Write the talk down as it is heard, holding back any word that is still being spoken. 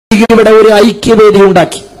League ഇവിടെ ഒരു ഐക്യവേദി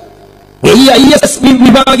ഉണ്ടാക്കി. ഈ IS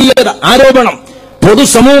വിഭാഗീയത ആരോപണം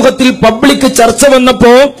പൊതുസമൂഹത്തിൽ പബ്ലിക് ചർച്ച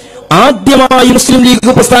വന്നപ്പോ ആദ്യമായി മുസ്ലിം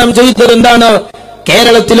ലീഗ് പ്രസ്ഥാനം ചെയ്തത് എന്താണ്?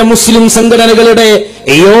 കേരളത്തിലെ മുസ്ലിം സംഘടനകളുടെ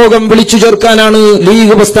യോഗം വിളിച്ചു ചേർക്കാനാണ്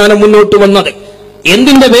ലീഗ് പ്രസ്ഥാനം മുന്നോട്ട് വന്നത്.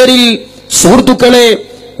 എന്തിന്റെ പേരിൽ? സുഹൃത്തുക്കളെ,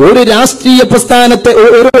 ഒരു രാഷ്ട്രീയ പ്രസ്ഥാനത്തെ,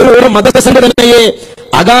 ഒരു മതസംഘടനയെ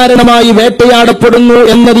അകാരണമായി വേട്ടയാടപ്പെടുന്നു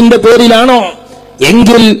എന്നതിന്റെ പേരിലാണോ?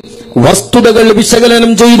 എങ്കിൽ വസ്തുതകൾ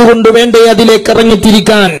വിശകലനം ചെയ്തുകൊണ്ട് വേണ്ടേ അതിലേക്ക്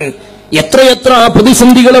ഇറങ്ങിത്തിരിക്കാൻ? എത്രയെത്ര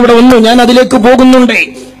പ്രതിസന്ധികൾ ഇവിടെ വന്നു, ഞാൻ അതിലേക്ക് പോകുന്നുണ്ട്.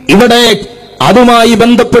 ഇവിടെ അതുമായി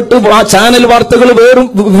ബന്ധപ്പെട്ട് ചാനൽ വാർത്തകൾ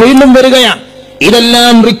വീണ്ടും വരികയാണ്.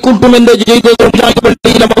 ഇതെല്ലാം റിക്രൂട്ട്മെന്റ് ചെയ്തത്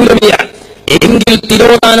പള്ളിയിലെ മൗലവിയാണ്. എങ്കിൽ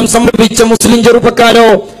തിരോധാനം സംഭവിച്ച മുസ്ലിം ചെറുപ്പക്കാരോ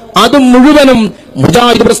അതും മുഴുവനും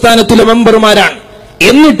മുജാഹിദ് പ്രസ്ഥാനത്തിലെ മെമ്പർമാരാണ്.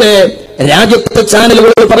 എന്നിട്ട് രാജ്യത്തെ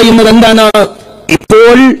ചാനലുകൾ പറയുന്നത് എന്താണ്?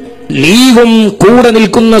 ഇപ്പോൾ ലീഗും കൂടെ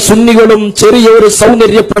നിൽക്കുന്ന സുന്നികളും ചെറിയൊരു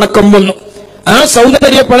സൗന്ദര്യപ്പണക്കം വന്നു. ആ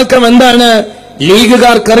സൗന്ദര്യപ്പണക്കം എന്താണ്?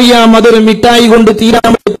 ലീഗുകാർക്കറിയാം അതൊരു മിഠായി കൊണ്ട്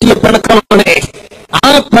തീരാൻ പറ്റിയ പണക്കമാണ്. ആ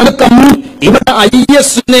പണക്കം ഇവിടെ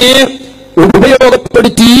ISനെ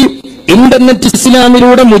ഉപയോഗപ്പെടുത്തി ഇന്റർനെറ്റ്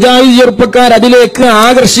ഇസ്ലാമിലൂടെ മുജാഹിദ് ചെറുപ്പക്കാർ അതിലേക്ക്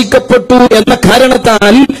ആകർഷിക്കപ്പെട്ടു എന്ന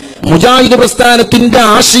കാരണത്താൽ മുജാഹിദ് പ്രസ്ഥാനത്തിന്റെ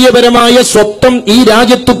ആശയപരമായ സ്വത്വം ഈ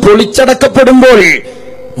രാജ്യത്ത് പൊളിച്ചടക്കപ്പെടുമ്പോൾ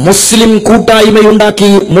മുസ്ലിം കൂട്ടായ്മയുണ്ടാക്കി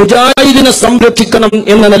മുജാഹിദിനെ സംരക്ഷിക്കണം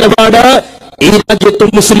എന്ന നിലപാട് ഈ രാജ്യത്ത്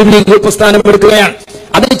മുസ്ലിം ലീഗ് പ്രസ്ഥാനം എടുക്കുകയാണ്.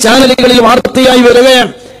 അത് ചാനലുകളിൽ വാർത്തയായി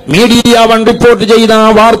വരികയാണ്. മീഡിയ വൺ റിപ്പോർട്ട് ചെയ്ത ആ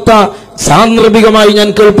വാർത്ത സാന്ദർഭികമായി ഞാൻ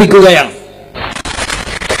കേൾപ്പിക്കുകയാണ്.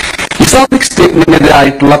 ഇസ്ലാമിക്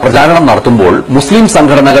സ്റ്റേറ്റിനെതിരായിട്ടുള്ള പ്രചാരണം നടത്തുമ്പോൾ മുസ്ലിം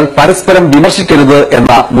സംഘടനകൾ പരസ്പരം വിമർശിക്കരുത്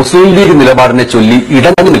എന്ന മുസ്ലിം ലീഗ് നിലപാടിനെ ചൊല്ലി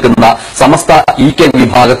ഇടഞ്ഞു നിൽക്കുന്ന സമസ്ത EK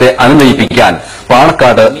വിഭാഗത്തെ അനുനയിപ്പിക്കാൻ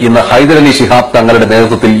പാണക്കാട് ഇന്ന് ഹൈദരലി ശിഹാബ് തങ്ങളുടെ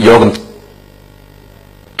നേതൃത്വത്തിൽ യോഗം.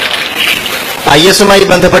 ISുമായി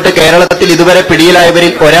ബന്ധപ്പെട്ട് കേരളത്തിൽ ഇതുവരെ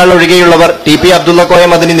പിടിയിലായവരിൽ ഒരാൾ ഒഴികെയുള്ളവർ TP അബ്ദുള്ള കോയ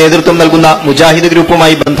മദനി നേതൃത്വം നൽകുന്ന മുജാഹിദ്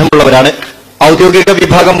ഗ്രൂപ്പുമായി ബന്ധമുള്ളവരാണ്. ഔദ്യോഗിക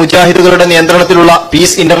വിഭാഗം മുജാഹിദുകളുടെ നിയന്ത്രണത്തിലുള്ള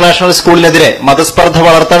പീസ് ഇന്റർനാഷണൽ സ്കൂളിനെതിരെ മതസ്പർദ്ധ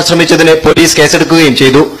വളർത്താൻ ശ്രമിച്ചതിന് പോലീസ് കേസെടുക്കുകയും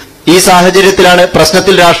ചെയ്തു. ഈ സാഹചര്യത്തിലാണ്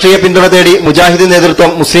പ്രശ്നത്തിൽ രാഷ്ട്രീയ പിന്തുണ തേടി മുജാഹിദ്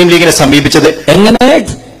നേതൃത്വം മുസ്ലിം ലീഗിനെ സമീപിച്ചത്. എങ്ങനെ?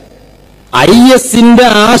 ISന്റെ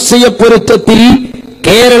ആശയപ്പൊരുത്തത്തിൽ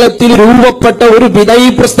കേരളത്തിൽ രൂപപ്പെട്ട ഒരു ബിദഈ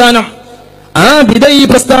പ്രസ്ഥാനം, ആ ബിദഈ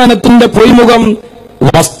പ്രസ്ഥാനത്തിന്റെ പൊയ്മുഖം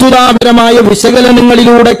വസ്തുതാപരമായ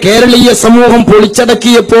വിശകലനങ്ങളിലൂടെ കേരളീയ സമൂഹം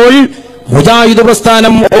പൊളിച്ചടക്കിയപ്പോൾ മുജാഹിദ്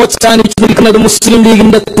പ്രസ്ഥാനം ഓച്ചാനിച്ചു നിൽക്കുന്നത് മുസ്ലിം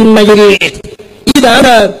ലീഗിന്റെ തിണ്ണയിൽ.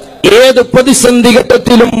 ഇതാണ് ഏത് പ്രതിസന്ധി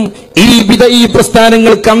ഘട്ടത്തിലും ഈ ബിദഈ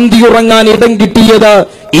പ്രസ്ഥാനങ്ങൾക്ക് അന്തിയുറങ്ങാൻ ഇടം കിട്ടിയത്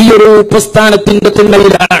ഈ ഒരു പ്രസ്ഥാനത്തിന്റെ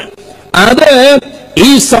തിണ്ണയിലാണ്. അത്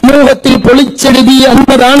ഈ സമൂഹത്തിൽ പൊളിച്ചെഴുതിയ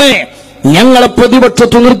എന്നതാണ് ഞങ്ങളെ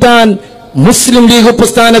പ്രതിപക്ഷത്തു നിർത്താൻ മുസ്ലിം ലീഗ്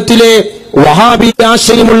പ്രസ്ഥാനത്തിലെ വഹാബി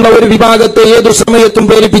ആശയമുള്ള ഒരു വിഭാഗത്തെ ഏതു സമയത്തും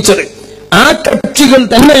പ്രേരിപ്പിച്ചത്. ആ കക്ഷികൾ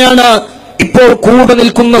തന്നെയാണ് ഇപ്പോൾ കൂടെ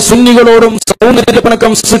നിൽക്കുന്ന സുന്നികളോടും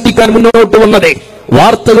സൗന്ദര്യപ്പണക്കം സൃഷ്ടിക്കാൻ മുന്നോട്ട് വന്നത്.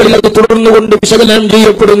 വാർത്തകളിൽ അത് തുടർന്നുകൊണ്ട് വിശകലനം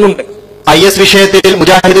ചെയ്യപ്പെടുന്നുണ്ട്. IS വിഷയത്തിൽ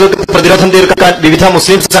മുജാഹിദുകൾക്ക് പ്രതിരോധം തീർക്കാൻ വിവിധ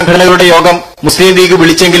മുസ്ലിം സംഘടനകളുടെ യോഗം മുസ്ലിം ലീഗ്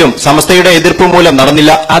വിളിച്ചെങ്കിലും സമസ്തയുടെ എതിർപ്പ് മൂലം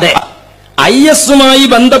നടന്നില്ല. അതെ, ISുമായി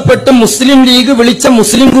ബന്ധപ്പെട്ട് മുസ്ലിം ലീഗ് വിളിച്ച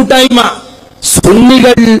മുസ്ലിം കൂട്ടായ്മ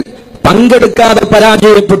സുന്നികൾ പങ്കെടുക്കാതെ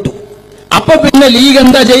പരാജയപ്പെട്ടു. അപ്പൊ പിന്നെ ലീഗ്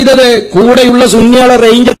എന്താ ചെയ്തത്? കൂടെയുള്ള സുന്നികളെ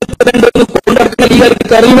റേഞ്ച് കൊണ്ടിറക്കുന്ന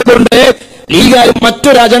ലീഗർക്ക് അറിയുന്നതുകൊണ്ട് ലീഗാർ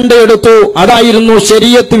മറ്റൊരു അജണ്ട എടുത്തു. അതായിരുന്നു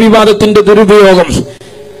ശരീഅത്ത് വിവാദത്തിന്റെ ദുരുപയോഗം.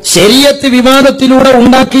 ശരീഅത്ത് വിവാദത്തിലൂടെ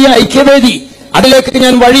ഉണ്ടാക്കിയ ഐക്യവേദി, അതിലേക്ക്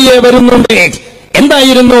ഞാൻ വഴിയെ വരുന്നുണ്ട്.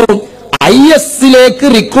 എന്തായിരുന്നു? ISലേക്ക്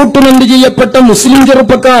റിക്രൂട്ട്മെന്റ് ചെയ്യപ്പെട്ട മുസ്ലിം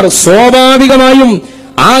ചെറുപ്പക്കാർ സ്വാഭാവികമായും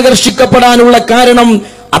ആകർഷിക്കപ്പെടാനുള്ള കാരണം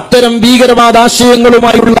അത്തരം ഭീകരവാദ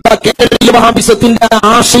ആശയങ്ങളുമായുള്ള കേരളീയ വഹാബിസത്തിന്റെ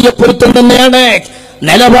ആശയപ്പൊരുത്തം തന്നെയാണ്.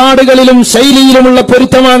 നിലപാടുകളിലും ശൈലിയിലുമുള്ള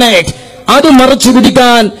പൊരുത്തമാണ്. അത് മറച്ചു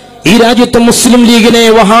പിടിക്കാൻ ഈ രാജ്യത്തെ മുസ്ലിം ലീഗിനെ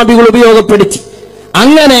വഹാബികൾ ഉപയോഗപ്പെടുത്തി.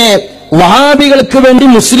 അങ്ങനെ വഹാബികൾക്ക് വേണ്ടി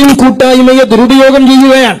മുസ്ലിം കൂട്ടായ്മയെ ദുരുപയോഗം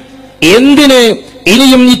ചെയ്യുകയാണ്. എന്തിന്?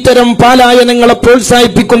 ഇനിയും ഇത്തരം പാലായനങ്ങളെ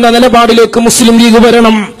പ്രോത്സാഹിപ്പിക്കുന്ന നിലപാടിലേക്ക് മുസ്ലിം ലീഗ്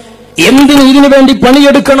വരണം. എന്തിന് ഇതിനു വേണ്ടി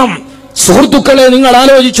പണിയെടുക്കണം? സുഹൃത്തുക്കളെ, നിങ്ങൾ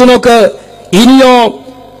ആലോചിച്ചു നോക്ക്. ഇനിയോ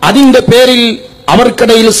അതിന്റെ പേരിൽ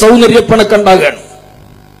അവർക്കിടയിൽ സൗന്ദര്യപ്പണക്കുണ്ടാകുകയാണ്.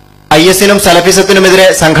 ISനും സലഫിസത്തിനുമെതിരെ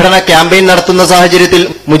സംഘടന ക്യാമ്പയിൻ നടത്തുന്ന സാഹചര്യത്തിൽ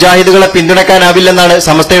മുജാഹിദുകളെ പിന്തുണയ്ക്കാനാവില്ലെന്നാണ്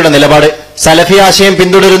സമസ്തയുടെ നിലപാട്. സലഫി ആശയം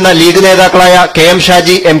പിന്തുടരുന്ന ലീഗ് നേതാക്കളായ KM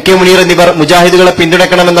ഷാജി, MK മുനീർ എന്നിവർ മുജാഹിദുകളെ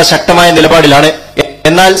പിന്തുണയ്ക്കണമെന്ന ശക്തമായ നിലപാടിലാണ്.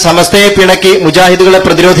 എന്നാൽ സമസ്തയെ പിണക്കി മുജാഹിദുകളെ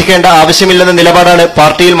പ്രതിരോധിക്കേണ്ട ആവശ്യമില്ലെന്ന നിലപാടാണ്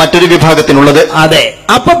പാർട്ടിയിൽ മറ്റൊരു വിഭാഗത്തിനുള്ളത്. അതെ,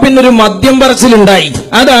 അപ്പൊ പിന്നൊരു മദ്യം പറച്ചിലുണ്ടായി.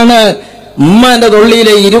 അതാണ് ഉമ്മാന്റെ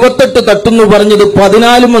തൊള്ളിയിലെ 28 തട്ടെന്ന് പറഞ്ഞത്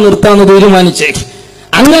 14 നിർത്താന്ന് തീരുമാനിച്ചേ.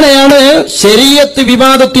 അങ്ങനെയാണ് ശരീഅത്ത്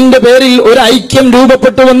വിവാദത്തിന്റെ പേരിൽ ഒരു ഐക്യം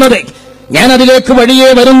രൂപപ്പെട്ടു വന്നത്. ഞാൻ അതിലേക്ക് വഴിയെ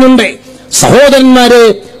വരുന്നുണ്ട്. സഹോദരന്മാരെ,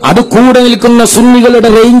 അത് കൂടെ നിൽക്കുന്ന സുന്നികളുടെ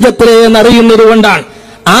റേഞ്ച് എത്രയെന്ന് അറിയുന്നത് കൊണ്ടാണ്.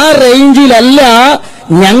 ആ റേഞ്ചിലല്ല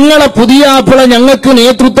ഞങ്ങളെ പുതിയാപ്പിള ഞങ്ങൾക്ക്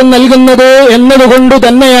നേതൃത്വം നൽകുന്നത് എന്നതുകൊണ്ട്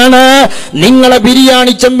തന്നെയാണ് നിങ്ങളെ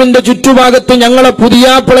ബിരിയാണി ചെമ്പിന്റെ ചുറ്റുഭാഗത്ത് ഞങ്ങളെ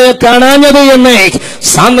പുതിയാപ്പിളയെ കാണാഞ്ഞത് എന്ന്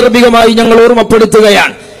സാന്ദർഭികമായി ഞങ്ങൾ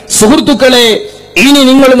ഓർമ്മപ്പെടുത്തുകയാണ്. സുഹൃത്തുക്കളെ, ഇനി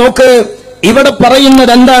നിങ്ങൾ നോക്ക്, ഇവിടെ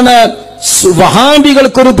പറയുന്നത് എന്താണ്?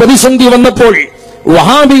 വഹാബികൾക്കൊരു പ്രതിസന്ധി വന്നപ്പോൾ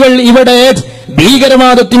വഹാബികൾ ഇവിടെ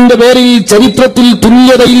ഭീകരവാദത്തിന്റെ പേരിൽ ചരിത്രത്തിൽ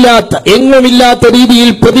തുല്യതയില്ലാത്ത എങ്ങുമില്ലാത്ത രീതിയിൽ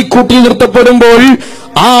പ്രതിക്കൂട്ടി നിർത്തപ്പെടുമ്പോൾ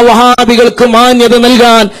ആ വഹാബികൾക്ക് മാന്യത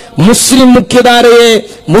നൽകാൻ മുസ്ലിം മുഖ്യധാരയെ,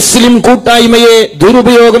 മുസ്ലിം കൂട്ടായ്മയെ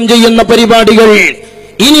ദുരുപയോഗം ചെയ്യുന്ന പരിപാടികൾ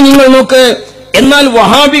ഇനി നിങ്ങൾ നോക്ക്. എന്നാൽ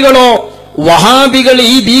വഹാബികൾ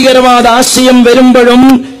ഈ ഭീകരവാദ ആശയം വരുമ്പോഴും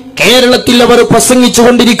കേരളത്തിൽ അവർ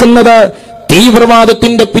പ്രസംഗിച്ചുകൊണ്ടിരിക്കുന്നത്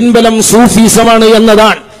തീവ്രവാദത്തിന്റെ പിൻബലം സൂഫിസമാണ്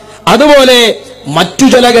എന്നതാണ്. അതുപോലെ മറ്റു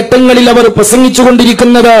ചില ഘട്ടങ്ങളിൽ അവർ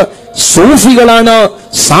പ്രസംഗിച്ചുകൊണ്ടിരിക്കുന്നത് സൂഫികളാണ്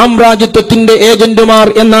സാമ്രാജ്യത്വത്തിന്റെ ഏജന്റുമാർ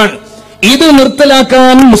എന്നാണ്. ഇത്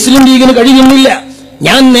നിർത്തലാക്കാൻ മുസ്ലിം ലീഗിന് കഴിയുന്നില്ല.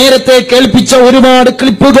 ഞാൻ നേരത്തെ കേൾപ്പിച്ച ഒരുപാട്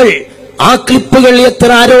ക്ലിപ്പുകൾ, ആ ക്ലിപ്പുകൾ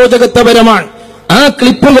എത്ര അരോചകത്വപരമാണ്. ആ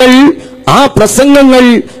ക്ലിപ്പുകൾ, ആ പ്രസംഗങ്ങൾ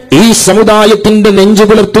ഈ സമുദായത്തിന്റെ നെഞ്ചു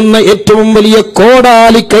പുലർത്തുന്ന ഏറ്റവും വലിയ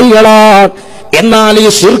കോടാലി കൈകളാണ്. എന്നാൽ ഈ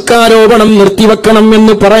ശിർക്കാരോപണം നിർത്തിവെക്കണം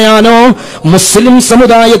എന്ന് പറയാനോ, മുസ്ലിം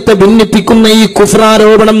സമുദായത്തെ ഭിന്നിപ്പിക്കുന്ന ഈ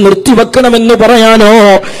കുഫ്രാരോപണം നിർത്തിവെക്കണമെന്ന് പറയാനോ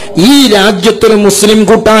ഈ രാജ്യത്തൊരു മുസ്ലിം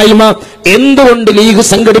കൂട്ടായ്മ എന്തുകൊണ്ട് ലീഗ്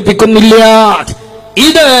സംഘടിപ്പിക്കുന്നില്ല?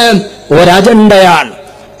 ഇത് ഒരജണ്ടയാണ്,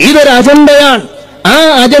 ഇതൊരു അജണ്ടയാണ്. ആ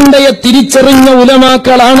അജണ്ടയെ തിരിച്ചറിഞ്ഞ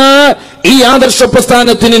ഉലമാക്കളാണ് ഈ ആദർശ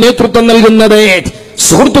പ്രസ്ഥാനത്തിന് നേതൃത്വം നൽകുന്നത്.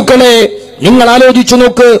 സുഹൃത്തുക്കളെ, നിങ്ങൾ ആലോചിച്ചു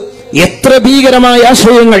നോക്ക്, എത്ര ഭീകരമായ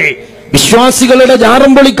ആശയങ്ങൾ. വിശ്വാസികളുടെ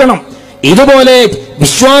ജാറം പൊളിക്കണം, ഇതുപോലെ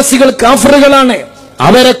വിശ്വാസികൾ കാഫറുകളാണ്,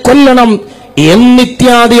 അവരെ കൊല്ലണം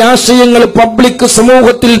എന്നിത്യാദി ആശയങ്ങൾ പബ്ലിക്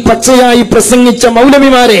സമൂഹത്തിൽ പച്ചയായി പ്രസംഗിച്ച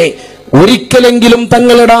മൗലവിമാരെ ഒരിക്കലെങ്കിലും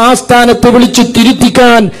തങ്ങളുടെ ആസ്ഥാനത്ത് വിളിച്ചു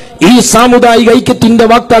തിരുത്തിക്കാൻ ഈ സാമുദായിക ഐക്യത്തിന്റെ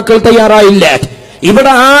വക്താക്കൾ തയ്യാറായില്ല.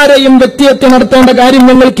 ഇവിടെ ആരെയും വ്യക്തിഹത്യ നടത്തേണ്ട കാര്യം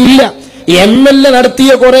ഞങ്ങൾക്കില്ല. MLA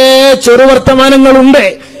നടത്തിയ കുറെ ചെറുവർത്തമാനങ്ങളുണ്ട്.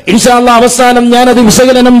 ഇൻഷാ അല്ലാഹ് അവസാനം ഞാനത്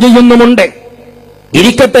വിശകലനം ചെയ്യുന്നുമുണ്ട്.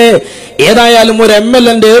 ഇരിക്കട്ടെ, ഏതായാലും ഒരു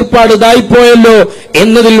MLA ഏർപ്പാട് ഇതായിപ്പോയല്ലോ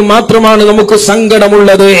എന്നതിൽ മാത്രമാണ് നമുക്ക്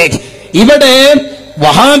സങ്കടമുള്ളത്. ഇവിടെ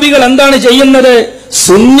വഹാബികൾ എന്താണ് ചെയ്യുന്നത്?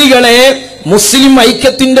 സുന്നികളെ മുസ്ലിം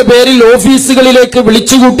ഐക്യത്തിന്റെ പേരിൽ ഓഫീസുകളിലേക്ക്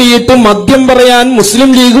വിളിച്ചുകൂട്ടിയിട്ട് മദ്യം പറയാൻ മുസ്ലിം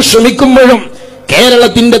ലീഗ് ശ്രമിക്കുമ്പോഴും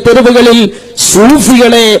കേരളത്തിന്റെ തെരുവുകളിൽ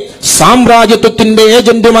സൂഫികളെ സാമ്രാജ്യത്വത്തിന്റെ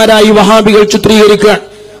ഏജന്റുമാരായി വഹാബികൾ ചിത്രീകരിക്കാൻ.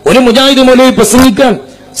 ഒരു മുജാഹിദ് മൗലവി പ്രസംഗിക്കാൻ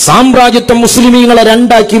സാമ്രാജ്യത്വം മുസ്ലിമീങ്ങളെ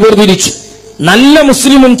രണ്ടാക്കി വേർതിരിച്ചു, നല്ല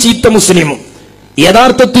മുസ്ലിമും ചീത്ത മുസ്ലിമും.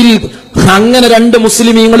 യഥാർത്ഥത്തിൽ അങ്ങനെ രണ്ട്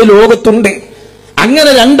മുസ്ലിമീങ്ങൾ ലോകത്തുണ്ട്.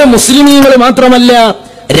 അങ്ങനെ രണ്ട് മുസ്ലിമീങ്ങൾ മാത്രമല്ല,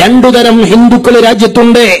 രണ്ടുതരം ഹിന്ദുക്കൾ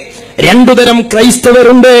രാജ്യത്തുണ്ട്, രണ്ടുതരം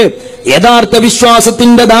ക്രൈസ്തവരുണ്ട്. യഥാർത്ഥ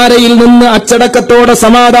വിശ്വാസത്തിന്റെ ധാരയിൽ നിന്ന് അച്ചടക്കത്തോടെ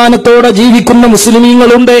സമാധാനത്തോടെ ജീവിക്കുന്ന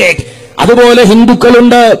മുസ്ലിമീങ്ങളുണ്ട്, അതുപോലെ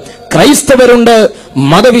ഹിന്ദുക്കളുണ്ട്, ക്രൈസ്തവരുണ്ട്,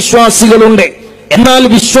 മതവിശ്വാസികളുണ്ട്. എന്നാൽ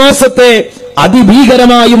വിശ്വാസത്തെ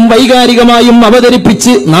അതിഭീകരമായും വൈകാരികമായും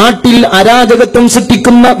അവതരിപ്പിച്ച് നാട്ടിൽ അരാജകത്വം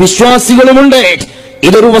സൃഷ്ടിക്കുന്ന വിശ്വാസികളുമുണ്ട്.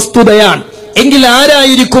 ഇതൊരു വസ്തുതയാണ്. എങ്കിൽ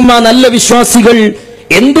ആരായിരിക്കും ആ നല്ല വിശ്വാസികൾ?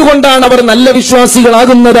 എന്തുകൊണ്ടാണ് അവർ നല്ല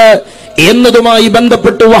വിശ്വാസികളാകുന്നത് എന്നതുമായി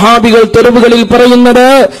ബന്ധപ്പെട്ട് വഹാബികൾ തെരുവുകളിൽ പറയുന്നത്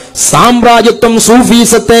സാമ്രാജ്യത്വം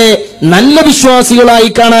സൂഫീസത്തെ നല്ല വിശ്വാസികളായി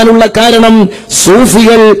കാണാനുള്ള കാരണം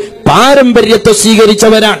സൂഫികൾ പാരമ്പര്യത്തെ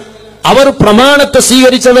സ്വീകരിച്ചവരാണ്, അവർ പ്രമാണത്തെ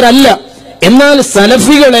സ്വീകരിച്ചവരല്ല. എന്നാൽ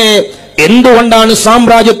സലഫികളെ എന്തുകൊണ്ടാണ്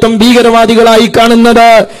സാമ്രാജ്യത്വം ഭീകരവാദികളായി കാണുന്നത്?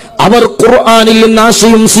 അവർ ഖുർആനിൽ നിന്ന്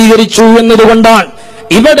ആശയം സ്വീകരിച്ചു എന്നതുകൊണ്ടാണ്.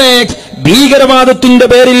 ഇവിടെ ഭീകരവാദത്തിന്റെ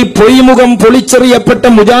പേരിൽ പൊയ്മുഖം പൊളിച്ചെറിയപ്പെട്ട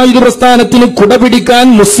മുജാഹിദ് പ്രസ്ഥാനത്തിന് കുടപിടിക്കാൻ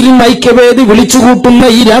മുസ്ലിം ഐക്യവേദി വിളിച്ചുകൂട്ടുന്ന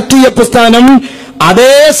ഈ രാഷ്ട്രീയ പ്രസ്ഥാനം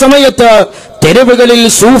അതേ സമയത്ത് തെരുവുകളിൽ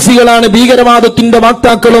സൂഫികളാണ് ഭീകരവാദത്തിന്റെ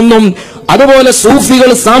വക്താക്കളെന്നും അതുപോലെ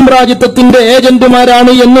സൂഫികൾ സാമ്രാജ്യത്വത്തിന്റെ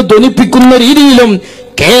ഏജന്റുമാരാണ് എന്ന് ധ്വനിപ്പിക്കുന്ന രീതിയിലും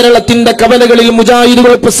കേരളത്തിന്റെ കവലകളിൽ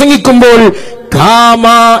മുജാഹിദുകൾ പ്രസംഗിക്കുമ്പോൾ കാമ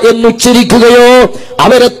എന്നുച്ചരിക്കുകയോ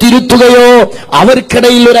അവരെ തിരുത്തുകയോ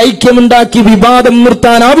അവർക്കിടയിൽ ഒരു ഐക്യമുണ്ടാക്കി വിവാദം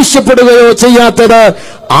നിർത്താൻ ആവശ്യപ്പെടുകയോ ചെയ്യാത്തത്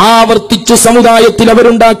ആവർത്തിച്ച് സമുദായത്തിൽ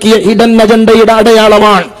അവരുണ്ടാക്കിയ ഹിഡൻ അജണ്ടയുടെ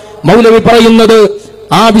അടയാളമാണ്. മൗലവി പറയുന്നത്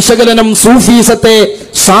ആ വിശകലനം സൂഫീസത്തെ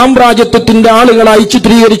സാമ്രാജ്യത്വത്തിന്റെ ആളുകളായി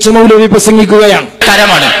ചിത്രീകരിച്ച് മൗലവി പ്രസംഗിക്കുകയാണ്.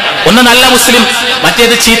 ഒന്ന് നല്ല മുസ്ലിം,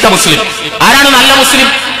 മറ്റേത് ചീത്ത മുസ്ലിം. ആരാണ് നല്ല മുസ്ലിം?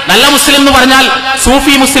 നല്ല മുസ്ലിം എന്ന് പറഞ്ഞാൽ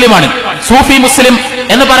സൂഫി മുസ്ലിമാണ്. സൂഫി മുസ്ലിം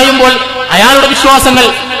എന്ന് പറയുമ്പോൾ അയാളുടെ വിശ്വാസങ്ങൾ,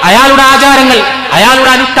 അയാളുടെ ആചാരങ്ങൾ,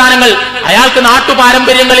 അയാളുടെ അനുഷ്ഠാനങ്ങൾ അയാൾക്ക്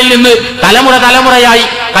നാട്ടുപാരമ്പര്യങ്ങളിൽ നിന്ന് തലമുറ തലമുറയായി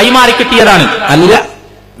കൈമാറി കിട്ടിയതാണ്. അല്ല,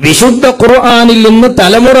 വിശുദ്ധ ഖുർആനിൽ നിന്ന്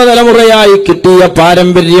തലമുറ തലമുറയായി കിട്ടിയ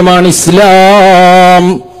പാരമ്പര്യമാണ് ഇസ്ലാം.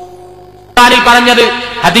 ഖുർആനിൽ പറഞ്ഞത്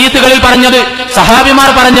ഹദീസുകളിൽ പറഞ്ഞത്, സഹാബിമാർ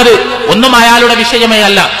പറഞ്ഞത് ഒന്നും അയാളുടെ വിഷയമേ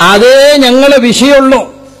അല്ല. അതേ ഞങ്ങളെ വിഷയമുള്ളൂ.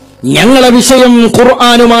 ഞങ്ങളെ വിഷയം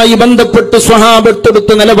ഖുർആനുമായി ബന്ധപ്പെട്ട്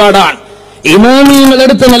സ്വഹാബത്തെടുത്ത നിലപാടാണ്,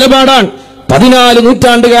 ഇമാമിയങ്ങളെടുത്ത നിലപാടാണ്, 14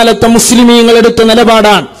 നൂറ്റാണ്ടുകാലത്തെ മുസ്ലിമീങ്ങളെടുത്ത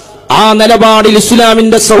നിലപാടാണ്. ആ നിലപാടിൽ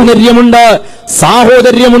ഇസ്ലാമിന്റെ സൗന്ദര്യമുണ്ട്,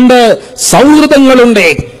 സാഹോദര്യമുണ്ട്, സൗഹൃദങ്ങളുണ്ട്.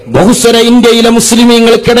 ബഹുസ്വര ഇന്ത്യയിലെ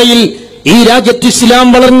മുസ്ലിമീങ്ങൾക്കിടയിൽ ഈ രാജ്യത്ത് ഇസ്ലാം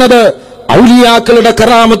വളർന്നത് ഔലിയാക്കളുടെ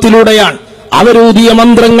കറാമത്തിലൂടെയാണ്. അവരൂതിയ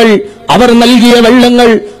മന്ത്രങ്ങൾ, അവർ നൽകിയ വെള്ളങ്ങൾ,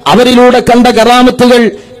 അവരിലൂടെ കണ്ട കറാമത്തുകൾ,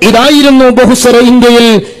 ഇതായിരുന്നു ബഹുസ്വര ഇന്ത്യയിൽ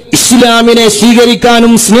ഇസ്ലാമിനെ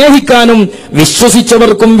സ്വീകരിക്കാനും സ്നേഹിക്കാനും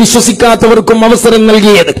വിശ്വസിച്ചവർക്കും വിശ്വസിക്കാത്തവർക്കും അവസരം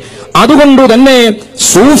നൽകിയത്. അതുകൊണ്ട് തന്നെ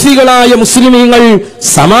സൂഫികളായ മുസ്ലിമീങ്ങൾ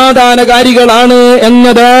സമാധാനകാരികളാണ്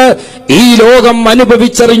എന്നത് ഈ ലോകം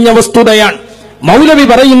അനുഭവിച്ചറിഞ്ഞ വസ്തുതയാണ്. മൗലവി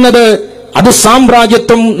പറയുന്നത് അത്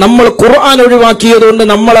സാമ്രാജ്യത്വം നമ്മൾ ഖുർആൻ ഒഴിവാക്കിയതുകൊണ്ട്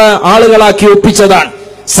നമ്മളെ ആളുകളാക്കി ഒപ്പിച്ചതാണ്.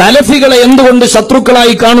 സലഫികളെ എന്തുകൊണ്ട്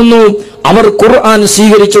ശത്രുക്കളായി കാണുന്നു? അവർ ഖുർആൻ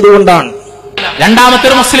സ്വീകരിച്ചതുകൊണ്ടാണ്. രണ്ടാമത്തെ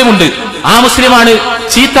മുസ്ലിം ഉണ്ട്. ആ മുസ്ലിമാണ്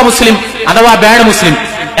ചീത്ത മുസ്ലിം അഥവാ ബാഡ് മുസ്ലിം.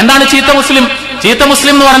 എന്താണ് ചീത്ത മുസ്ലിം? ചീത്ത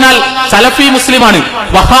മുസ്ലിം എന്ന് പറഞ്ഞാൽ സലഫി മുസ്ലിമാണ്,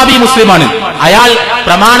 വഹാബി മുസ്ലിമാണ്. അയാൾ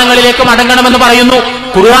പ്രമാണങ്ങളിലേക്ക് മടങ്ങണമെന്ന് പറയുന്നു,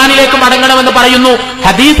 ഖുർആനിലേക്ക് മടങ്ങണമെന്ന് പറയുന്നു,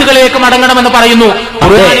 ഹദീസുകളിലേക്ക് മടങ്ങണമെന്ന് പറയുന്നു.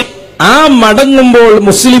 ആ മടങ്ങുമ്പോൾ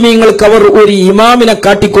മുസ്ലിമീങ്ങൾക്ക് അവർ ഒരു ഇമാമിനെ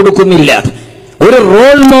കാട്ടിക്കൊടുക്കുന്നില്ല, ഒരു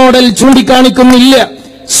റോൾ മോഡൽ ചൂണ്ടിക്കാണിക്കുന്നില്ല.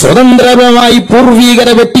 സ്വതന്ത്രമായി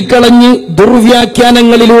പൂർവീകരെ വെട്ടിക്കളഞ്ഞ്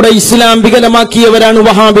ദുർവ്യാഖ്യാനങ്ങളിലൂടെ ഇസ്ലാം വികലമാക്കിയവരാണ്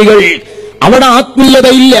വഹാബികൾ. അവിടെ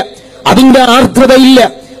ആത്മീയതയില്ല, അതിന്റെ ആർദ്രതയില്ല,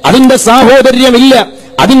 അതിന്റെ സാഹോദര്യമില്ല,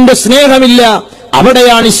 അതിന്റെ സ്നേഹമില്ല.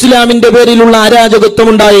 അവിടെയാണ് ഇസ്ലാമിന്റെ പേരിലുള്ള അരാജകത്വം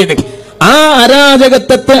ഉണ്ടായത്. ആ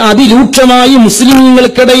അരാജകത്വത്തെ അതിരൂക്ഷമായി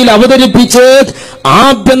മുസ്ലിമീങ്ങൾക്കിടയിൽ അവതരിപ്പിച്ച്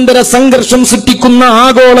ആഭ്യന്തര സംഘർഷം സൃഷ്ടിക്കുന്ന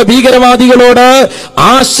ആഗോള ഭീകരവാദികളോട്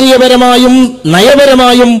ആശയപരമായും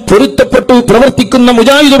നയപരമായും പൊരുത്തപ്പെട്ടു പ്രവർത്തിക്കുന്ന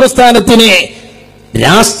മുജാഹിദ് പ്രസ്ഥാനത്തിനെ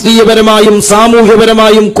രാഷ്ട്രീയപരമായും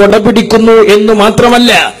സാമൂഹ്യപരമായും കൊടപിടിക്കുന്നു എന്ന്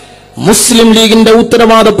മാത്രമല്ല, മുസ്ലിം ലീഗിന്റെ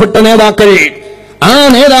ഉത്തരവാദപ്പെട്ട നേതാക്കൾ, ആ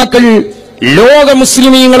നേതാക്കൾ ലോക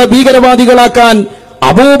മുസ്ലിമീങ്ങളെ ഭീകരവാദികളാക്കാൻ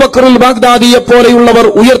അബൂബക്കറുൽ ബാഗ്ദാദിയെ പോലെയുള്ളവർ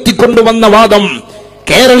ഉയർത്തിക്കൊണ്ടുവന്ന വാദം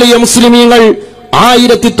കേരളീയ മുസ്ലിമീങ്ങൾ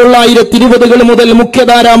 1920 മുതൽ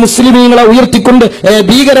മുഖ്യധാര മുസ്ലിമീങ്ങളെ ഉയർത്തിക്കൊണ്ട്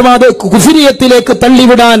ഭീകരവാദ കുഫ്രിയത്തിലേക്ക്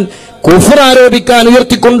തള്ളിവിടാൻ, കുഫ്ർ ആരോപിക്കാൻ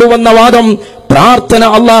ഉയർത്തിക്കൊണ്ടുവന്ന വാദം പ്രാർത്ഥന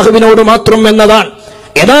അള്ളാഹുവിനോട് മാത്രം എന്നതാണ്.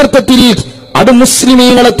 യഥാർത്ഥത്തിൽ അത്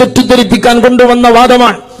മുസ്ലിമീങ്ങളെ തെറ്റിദ്ധരിപ്പിക്കാൻ കൊണ്ടുവന്ന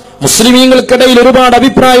വാദമാണ്. മുസ്ലിമീങ്ങൾക്കിടയിൽ ഒരുപാട്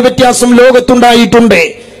അഭിപ്രായ വ്യത്യാസം ലോകത്തുണ്ടായിട്ടുണ്ട്.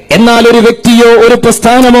 എന്നാൽ ഒരു വ്യക്തിയോ ഒരു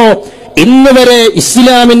പ്രസ്ഥാനമോ ഇന്ന് വരെ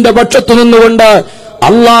ഇസ്ലാമിന്റെ പക്ഷത്തു നിന്നുകൊണ്ട്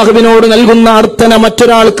അള്ളാഹുവിനോട് നൽകുന്ന അർത്ഥന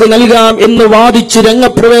മറ്റൊരാൾക്ക് നൽകാം എന്ന് വാദിച്ച്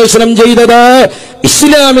രംഗപ്രവേശനം ചെയ്തത്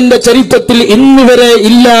ഇസ്ലാമിന്റെ ചരിത്രത്തിൽ ഇന്ന് വരെ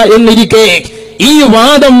ഇല്ല എന്നിരിക്കെ, ഈ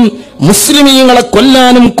വാദം മുസ്ലിമീങ്ങളെ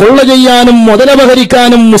കൊല്ലാനും കൊള്ള ചെയ്യാനും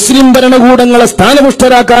മുതലപഹരിക്കാനും മുസ്ലിം ഭരണകൂടങ്ങളെ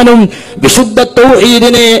സ്ഥാനപുഷ്ടരാക്കാനും വിശുദ്ധ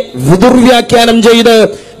തൗഹീദിനെ ദുർവ്യാഖ്യാനം ചെയ്ത്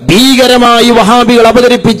ഭീകരമായി വഹാബികൾ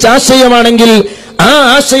അവതരിപ്പിച്ച ആശയമാണെങ്കിൽ, ആ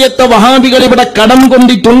ആശയത്തെ വഹാബികൾ ഇവിടെ കടം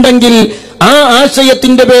കൊണ്ടിട്ടുണ്ടെങ്കിൽ, ആ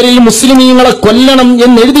ആശയത്തിന്റെ പേരിൽ മുസ്ലിമീങ്ങളെ കൊല്ലണം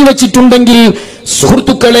എന്ന് എഴുതി വച്ചിട്ടുണ്ടെങ്കിൽ,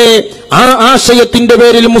 സുഹൃത്തുക്കളെ, ആ ആശയത്തിന്റെ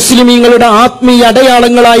പേരിൽ മുസ്ലിമീങ്ങളുടെ ആത്മീയ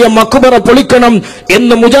അടയാളങ്ങളായ മഖ്ബറ പൊളിക്കണം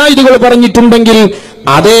എന്ന് മുജാഹിദുകൾ പറഞ്ഞിട്ടുണ്ടെങ്കിൽ,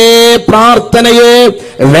 അതേ പ്രാർത്ഥനയെ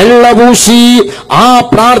വെള്ളപൂശി ആ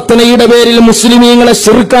പ്രാർത്ഥനയുടെ പേരിൽ മുസ്ലിമീങ്ങളെ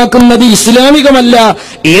ശിർക്കാക്കുന്നത് ഇസ്ലാമികമല്ല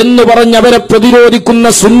എന്ന് പറഞ്ഞവരെ പ്രതിരോധിക്കുന്ന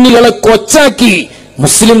സുന്നികളെ കൊച്ചാക്കി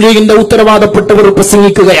മുസ്ലിം ലീഗിന്റെ ഉത്തരവാദപ്പെട്ടവർ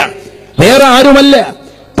പ്രസംഗിക്കുകയാണ്. വേറെ ആരുമല്ല,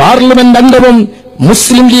 പാർലമെന്റ് അംഗവും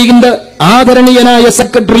മുസ്ലിം ലീഗിന്റെ ആദരണീയനായ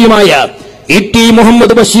സെക്രട്ടറിയുമായ ഇ.ടി.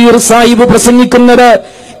 മുഹമ്മദ് ബഷീർ സാഹിബ് പ്രസംഗിക്കുന്നത്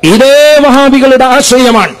ഇതേ വഹാബികളുടെ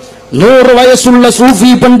ആശയമാണ്. 100 വയസ്സുള്ള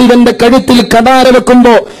സൂഫി പണ്ഡിതന്റെ കഴുത്തിൽ കടാര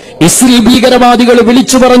വെക്കുമ്പോ ഇസ്ലി ഭീകരവാദികൾ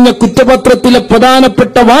വിളിച്ചു പറഞ്ഞ കുറ്റപത്രത്തിലെ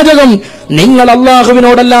പ്രധാനപ്പെട്ട വാചകം നിങ്ങൾ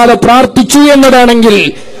അള്ളാഹുവിനോടല്ലാതെ പ്രാർത്ഥിച്ചു എന്നതാണെങ്കിൽ,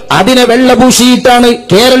 അതിനെ വെള്ളപൂശിയിട്ടാണ്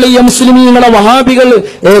കേരളീയ മുസ്ലിമീങ്ങളെ വഹാബികൾ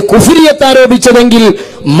കുഫ്രിയത്ത് ആരോപിച്ചതെങ്കിൽ,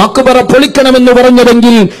 മഖ്ബറ പൊളിക്കണമെന്ന്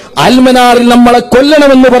പറഞ്ഞതെങ്കിൽ, അൽമനാറിൽ നമ്മളെ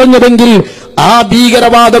കൊല്ലണമെന്ന് പറഞ്ഞതെങ്കിൽ, ആ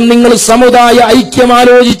ഭീകരവാദം നിങ്ങൾ സമുദായ ഐക്യം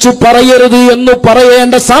ആലോചിച്ചു പറയരുത് എന്ന്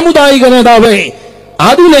പറയേണ്ട സാമുദായിക നേതാവേ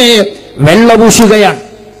അതിനെ വെള്ളപൂശുകയാണ്.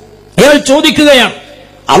 അയാൾ ചോദിക്കുകയാണ്,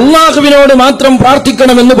 അള്ളാഹുവിനോട് മാത്രം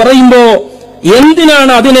പ്രാർത്ഥിക്കണമെന്ന് പറയുമ്പോ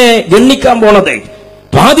എന്തിനാണ് അതിനെ ഗണ്ണിക്കാൻ പോണത്?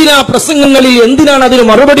 പാതിരാ പ്രസംഗങ്ങളിൽ എന്തിനാണ് അതിന്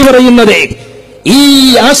മറുപടി പറയുന്നത്? ഈ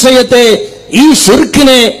ആശയത്തെ, ഈ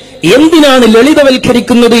ശിർക്കിനെ എന്തിനാണ്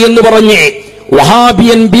ലളിതവൽക്കരിക്കുന്നത് എന്ന് പറഞ്ഞ്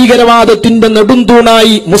വഹാബിയൻ ഭീകരവാദത്തിന്റെ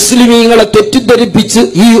നെടുന്തൂണായി മുസ്ലിമീങ്ങളെ തെറ്റിദ്ധരിപ്പിച്ച്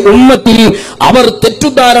ഈ ഉമ്മത്തിൽ അവർ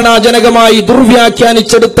തെറ്റുധാരണാജനകമായി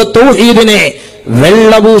ദുർവ്യാഖ്യാനിച്ചെടുത്ത തൗഹീദിനെ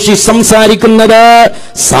വെള്ളപൂശി സംസാരിക്കുന്നത്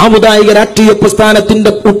സാമുദായിക രാഷ്ട്രീയ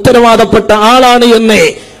പ്രസ്ഥാനത്തിന്റെ ഉത്തരവാദപ്പെട്ട ആളാണ് എന്ന്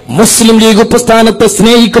മുസ്ലിം ലീഗ് പ്രസ്ഥാനത്തെ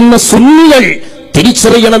സ്നേഹിക്കുന്ന സുന്നികൾ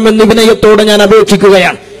തിരിച്ചറിയണമെന്ന് വിനയത്തോടെ ഞാൻ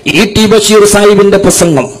അപേക്ഷിക്കുകയാണ്. ഇ.ടി. ബഷീർ സാഹിബിന്റെ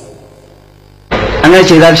പ്രസംഗം. അങ്ങനെ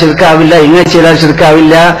ചെയ്താൽ ശിർക്കാവില്ല, ഇങ്ങനെ ചെയ്താൽ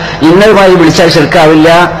ശിർക്കാവില്ല, ഇന്നതുമായി വിളിച്ചാൽ ശിർക്കാവില്ല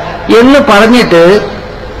എന്ന് പറഞ്ഞിട്ട്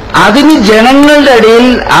അതിന് ജനങ്ങളുടെ ഇടയിൽ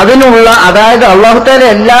അതിനുള്ള, അതായത് അള്ളാഹുത്താല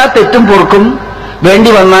എല്ലാ തെറ്റും പൊറുക്കും, വേണ്ടി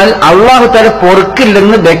വന്നാൽ അള്ളാഹുത്താല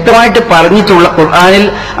പൊറുക്കില്ലെന്ന് വ്യക്തമായിട്ട് പറഞ്ഞിട്ടുള്ള, ഖുർആനിൽ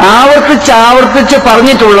ആവർത്തിച്ച്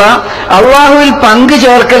പറഞ്ഞിട്ടുള്ള അള്ളാഹുവിൽ പങ്കു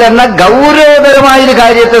ചേർക്കൽ എന്ന ഗൗരവതരമായൊരു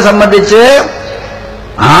കാര്യത്തെ സംബന്ധിച്ച്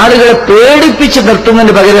ആളുകളെ പേടിപ്പിച്ച്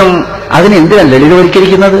നിർത്തുന്നതിന് പകരം അതിനെന്തിനാ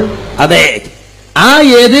ലളിതവൽക്കരിക്കുന്നത്? അതെ, ആ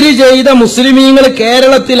എതിര് ചെയ്ത മുസ്ലിമീങ്ങൾ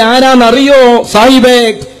കേരളത്തിൽ ആരാന്നറിയോ സാഹിബേ?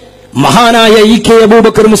 മഹാനായ ഇ.കെ.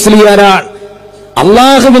 അബൂബക്കർ മുസ്ലിയാരാണ്.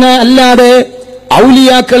 അള്ളാഹുവിനെ അല്ലാതെ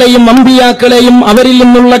ഔലിയാക്കളെയും അമ്പിയാക്കളെയും അവരിൽ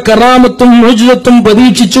നിന്നുള്ള കറാമത്തും മുഅ്ജിസത്തും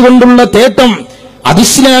പ്രതീക്ഷിച്ചുകൊണ്ടുള്ള തേട്ടം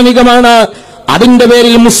അതിസ്ലാമികമാണ്. അതിന്റെ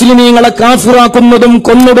പേരിൽ മുസ്ലിമീങ്ങളെ കാഫിറാക്കുന്നതും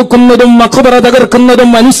കൊന്നൊടുക്കുന്നതും മഖബറ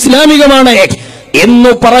തകർക്കുന്നതും അനിസ്ലാമികമാണ്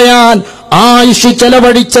എന്ന് പറയാൻ ആയുഷ്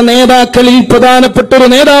ചെലവഴിച്ച നേതാക്കളിൽ പ്രധാനപ്പെട്ടൊരു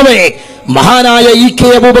നേതാവേ മഹാനായ ഇ.കെ.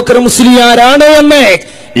 അബൂബക്കർ മുസ്ലിയാരാണ് എന്ന്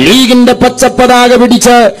ലീഗിന്റെ പച്ചപ്പതാക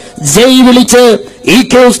പിടിച്ച് ജയ് വിളിച്ച്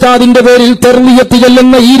ഇ.കെ. ഉസ്താദിന്റെ പേരിൽ തെർവിയത്ത്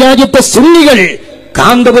ചെല്ലുന്ന ഈ രാജ്യത്തെ സുന്നികൾ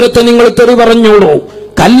കാന്തപുരത്ത് നിങ്ങൾ തെറി പറഞ്ഞോളൂ,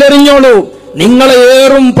 കല്ലെറിഞ്ഞോളൂ. നിങ്ങളെ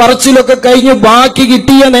ഏറും പറച്ചിലൊക്കെ കഴിഞ്ഞ് ബാക്കി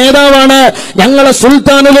കിട്ടിയ നേതാവാണ് ഞങ്ങളെ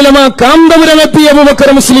സുൽത്താനുൽ ഉലമ കാന്തപുരം എത്തിയ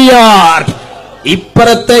അബൂബക്കർ മുസ്ലിയാർ.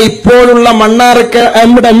 ഇപ്പുറത്തെ ഇപ്പോഴുള്ള മണ്ണാർക്ക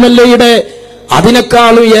MLA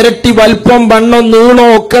അതിനേക്കാളും ഇരട്ടി വലിപ്പം, വണ്ണം, നീളോ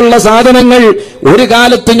ഒക്കെയുള്ള സാധനങ്ങൾ ഒരു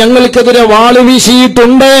കാലത്ത് ഞങ്ങൾക്കെതിരെ വാള്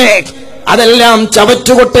വീശിയിട്ടുണ്ട്. അതെല്ലാം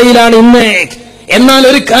ചവറ്റുകൊട്ടയിലാണ് ഇന്ന്. എന്നാൽ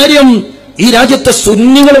ഒരു കാര്യം ഈ രാജ്യത്തെ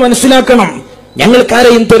സുന്നികൾ മനസ്സിലാക്കണം,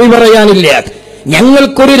 ഞങ്ങൾക്കാരെയും തെറി പറയാനില്ല.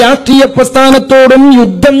 ഞങ്ങൾക്കൊരു രാഷ്ട്രീയ പ്രസ്ഥാനത്തോടും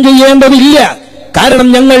യുദ്ധം ചെയ്യേണ്ടതില്ല. കാരണം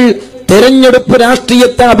ഞങ്ങൾ തെരഞ്ഞെടുപ്പ്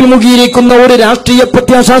രാഷ്ട്രീയത്തെ അഭിമുഖീകരിക്കുന്ന ഒരു രാഷ്ട്രീയ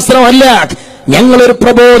പ്രത്യയശാസ്ത്രമല്ല, ഞങ്ങളൊരു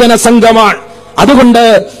പ്രബോധന സംഘമാണ്. അതുകൊണ്ട്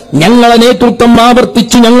ഞങ്ങളെ നേതൃത്വം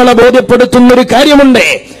ആവർത്തിച്ച് ഞങ്ങളെ ബോധ്യപ്പെടുത്തുന്ന ഒരു കാര്യമുണ്ട്.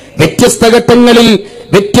 വ്യത്യസ്ത ഘട്ടങ്ങളിൽ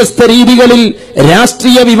വ്യത്യസ്ത രീതികളിൽ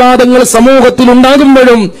രാഷ്ട്രീയ വിവാദങ്ങൾ സമൂഹത്തിൽ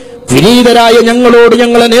ഉണ്ടാകുമ്പോഴും വിനീതരായ ഞങ്ങളോട്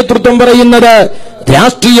ഞങ്ങളെ നേതൃത്വം പറയുന്നത്,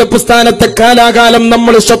 രാഷ്ട്രീയ പ്രസ്ഥാനത്തെ കാലാകാലം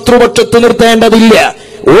നമ്മൾ ശത്രുപക്ഷത്ത് നിർത്തേണ്ടതില്ല,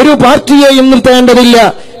 ഒരു പാർട്ടിയെയും നിർത്തേണ്ടതില്ല.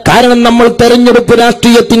 കാരണം നമ്മൾ തെരഞ്ഞെടുപ്പ്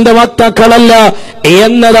രാഷ്ട്രീയത്തിന്റെ വക്താക്കളല്ല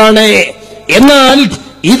എന്നതാണ്. എന്നാൽ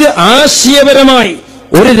ഇത് ആശയപരമായി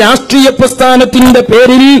ഒരു രാഷ്ട്രീയ പ്രസ്ഥാനത്തിന്റെ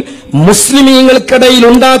പേരിൽ മുസ്ലിമീങ്ങൾക്കിടയിൽ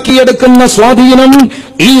ഉണ്ടാക്കിയെടുക്കുന്ന സ്വാധീനം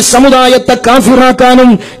ഈ സമുദായത്തെ കാഫിറാക്കാനും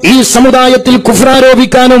ഈ സമുദായത്തിൽ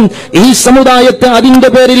കുഫ്രാരോപിക്കാനും ഈ സമുദായത്തെ അതിന്റെ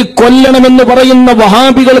പേരിൽ കൊല്ലണമെന്ന് പറയുന്ന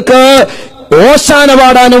വഹാബികൾക്ക് ഓശാന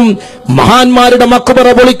പാടാനും മഹാന്മാരുടെ മക്ബറ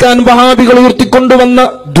പൊളിക്കാൻ വഹാബികൾ ഉയർത്തിക്കൊണ്ടുവന്ന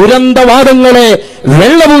ദുരന്തവാദങ്ങളെ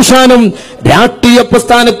വെള്ളപൂശാനും രാഷ്ട്രീയ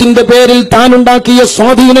പ്രസ്ഥാനത്തിന്റെ പേരിൽ താനുണ്ടാക്കിയ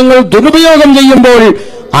സ്വാധീനങ്ങൾ ദുരുപയോഗം ചെയ്യുമ്പോൾ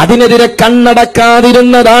അതിനെതിരെ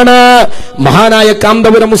കണ്ണടക്കാതിരുന്നതാണ് മഹാനായ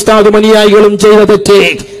കാന്തപുരം ഉസ്താദും അനുയായികളും ചെയ്ത തെറ്റ്.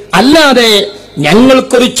 അല്ലാതെ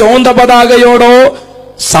ഞങ്ങൾക്കൊരു ചോന്ത പതാകയോടോ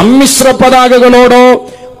സമ്മിശ്ര പതാകകളോടോ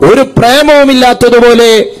ഒരു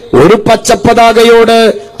പ്രേമവുമില്ലാത്തതുപോലെ ഒരു പച്ചപ്പതാകയോട്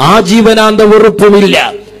ആജീവനാന്ത വെറുപ്പുമില്ല.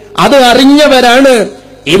 അത് അറിഞ്ഞവരാണ്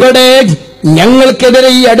ഇവിടെ ഞങ്ങൾക്കെതിരെ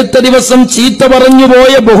ഈ അടുത്ത ദിവസം ചീത്ത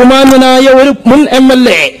പറഞ്ഞുപോയ ബഹുമാന്യനായ ഒരു മുൻ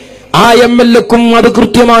MLA. ആ MLAക്കും അത്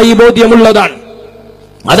കൃത്യമായി ബോധ്യമുള്ളതാണ്,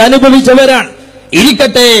 അതനുഭവിച്ചവരാണ്.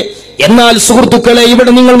 ഇരിക്കട്ടെ. എന്നാൽ സുഹൃത്തുക്കളെ,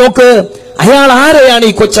 ഇവിടെ നിങ്ങൾ നോക്ക്, അയാൾ ആരെയാണ്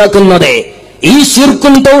ഈ കൊച്ചാക്കുന്നത്? ഈ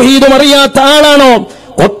ശിർക്കും തൗഹീദും അറിയാത്ത ആളാണോ?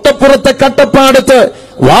 ഒട്ടപ്പുറത്തെ കട്ടപ്പാടത്ത്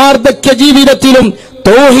വാർദ്ധക്യ ജീവിതത്തിലും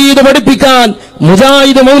തൗഹീദ് പഠിപ്പിക്കാൻ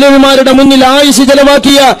മുജാഹിദ് മൗലവിമാരുടെ മുന്നിൽ ആയുസ്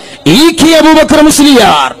ചെലവാക്കിയ ഇ.കെ. അബൂബക്കർ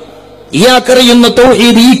മുസ്ലിയാർ. ഇയാൾക്കറിയുന്ന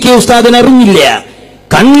തൗഹീദ് ഇ.കെ. ഉസ്താദിന് അറിഞ്ഞില്ല,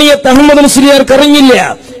 കണ്ണിയത്ത് അഹമ്മദ് മുസ്ലിയാർക്ക് അറിഞ്ഞില്ല.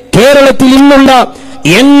 കേരളത്തിൽ ഇന്നുള്ള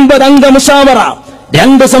 80 അംഗ മുശാവറ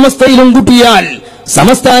 2 സമസ്തയിലും കൂട്ടിയാൽ,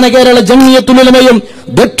 സമസ്ഥാന കേരള ജംഇയ്യത്തുൽ ഉലമയും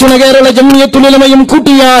ദക്ഷിണ കേരള ജംഇയ്യത്തുൽ ഉലമയും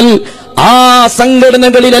കൂട്ടിയാൽ ആ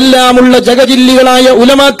സംഘടനകളിലെല്ലാമുള്ള ജഗജില്ലികളായ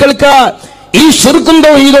ഉലമാക്കൾക്ക് ഈ ശിർക്കും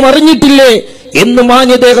തൗഹീദും അറിഞ്ഞിട്ടില്ലേ എന്ന്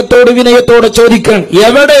മാന്യദേഹത്തോട് വിനയത്തോടെ ചോദിക്കാൻ.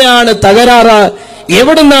 എവിടെയാണ് തകരാറ്?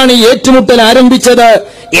 എവിടുന്നാണ് ഏറ്റുമുട്ടൽ ആരംഭിച്ചത്?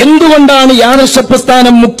 എന്തുകൊണ്ടാണ് ഈ ആദർശ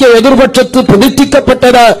പ്രസ്ഥാനം മുഖ്യ എതിർപക്ഷത്ത്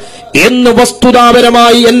പ്രതിഷ്ഠിക്കപ്പെട്ടത് എന്ന്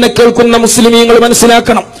വസ്തുതാപരമായി എന്നെ കേൾക്കുന്ന മുസ്ലിമീങ്ങൾ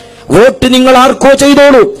മനസ്സിലാക്കണം. വോട്ട് നിങ്ങൾ ആർക്കോ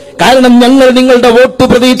ചെയ്തോളൂ, കാരണം ഞങ്ങൾ നിങ്ങളുടെ വോട്ട്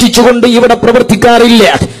പ്രതീക്ഷിച്ചുകൊണ്ട് ഇവിടെ പ്രവർത്തിക്കാറില്ല.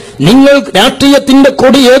 നിങ്ങൾ രാഷ്ട്രീയത്തിന്റെ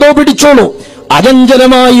കൊടി ഏതോ പിടിച്ചോളൂ.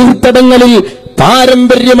 അചഞ്ചലമായ ഇരുത്തടങ്ങളിൽ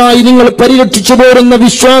പാരമ്പര്യമായി നിങ്ങൾ പരിരക്ഷിച്ചു പോരുന്ന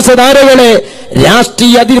വിശ്വാസധാരകളെ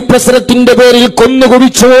രാഷ്ട്രീയ അതിർപ്രസരത്തിന്റെ പേരിൽ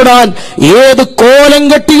കൊന്നുകുടിച്ചോടാൻ ഏത് കോലം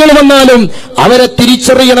കെട്ടികൾ വന്നാലും അവരെ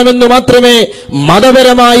തിരിച്ചറിയണമെന്ന് മാത്രമേ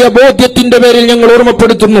മതപരമായ ബോധ്യത്തിന്റെ പേരിൽ ഞങ്ങൾ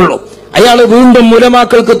ഓർമ്മപ്പെടുത്തുന്നുള്ളൂ. അയാൾ വീണ്ടും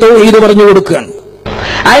ഉലമാക്കൾക്ക് തൗഹീദ് പറഞ്ഞു കൊടുക്കുകയാണ്.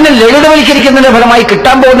 അതിനെ ലളിതവൽക്കരിക്കുന്നതിന്റെ ഫലമായി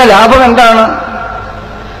കിട്ടാൻ പോകുന്ന ലാഭം എന്താണ്?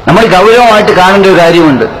 നമ്മൾ ഗൗരവമായിട്ട് കാണേണ്ട ഒരു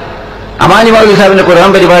കാര്യമുണ്ട്. അമാനി മൗലവി സാഹിബിന്റെ ഖുർആൻ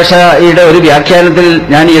പരിഭാഷയുടെ ഒരു വ്യാഖ്യാനത്തിൽ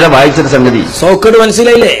ഞാൻ ഈയിടെ വായിച്ചൊരു സംഗതി. സോക്കട്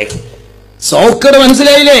മനസ്സിലായില്ലേ?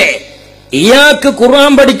 ഇയാൾക്ക്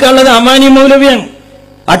ഖുർആൻ പഠിക്കാനുള്ളത് അമാനി മൗലവിയാണ്,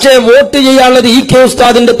 പക്ഷേ വോട്ട് ചെയ്യാനുള്ളത് ഇ.കെ.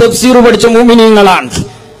 ഉസ്താദിന്റെ തഫ്സീർ പഠിച്ച മുഅ്മിനീങ്ങളാണ്.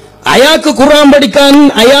 അയാൾക്ക് ഖുർആൻ പഠിക്കാൻ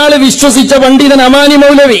അയാള് വിശ്വസിച്ച പണ്ഡിതൻ അമാനി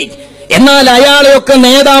മൗലവി. എന്നാൽ അയാളെയൊക്കെ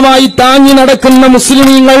നേതാവായി താങ്ങി നടക്കുന്ന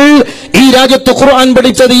മുസ്ലിമീങ്ങൾ ഈ രാജ്യത്ത് ഖുർആൻ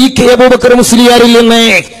പഠിച്ചത് ഇ.കെ. അബൂബക്കർ മുസ്ലിയാരിൽ നിന്ന്.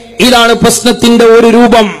 ഇതാണ് പ്രശ്നത്തിന്റെ ഒരു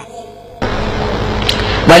രൂപം.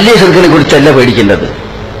 വലിയ ശിർക്കിനെ കുറിച്ചല്ല പേടിക്കേണ്ടത്,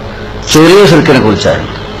 ചെറിയ ശിർക്കിനെ കുറിച്ചാണ്.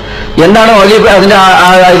 എന്താണ്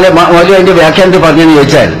മൗലവി അതിന്റെ വ്യാഖ്യാനത്തിൽ പറഞ്ഞതെന്ന്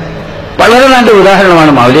ചോദിച്ചാൽ വളരെ നല്ല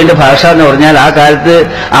ഉദാഹരണമാണ്. മൗലവിന്റെ ഭാഷ എന്ന് പറഞ്ഞാൽ ആ കാലത്ത്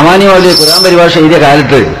അമാനി മൗലവി ഖുർആൻ പരിഭാഷ എഴുതിയ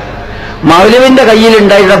കാലത്ത് മൗലവിന്റെ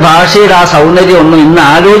കയ്യിലുണ്ടായിരുന്ന ഭാഷയുടെ ആ സൗന്ദര്യം ഒന്നും ഇന്ന്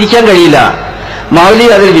ആലോചിക്കാൻ കഴിയില്ല.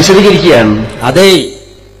 മൗലവി അതിൽ വിശദീകരിക്കുകയാണ്. അതെ,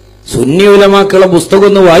 സുന്നി ഉലമാക്കളെ പുസ്തകം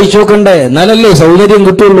ഒന്ന് വായിച്ചു നോക്കണ്ടേ, എന്നാലല്ലേ സൗന്ദര്യം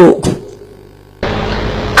കിട്ടുള്ളൂ.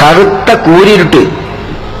 കറുത്ത കൂരിരുട്ട്,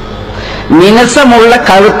 മിനുസമുള്ള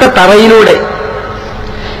കറുത്ത തറയിലൂടെ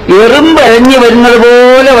എറുമ്പഴഞ്ഞു വരുന്നത്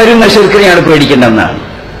പോലെ വരുന്ന ശിർക്കിനെയാണ് പേടിക്കേണ്ടതെന്നാണ്.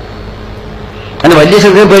 അങ്ങനെ വലിയ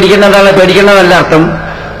ശിർക്കിനെ പേടിക്കേണ്ടതല്ല അർത്ഥം.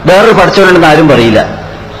 വേറൊരു പഠിച്ചവരുണ്ടെന്ന് ആരും പറയില്ല,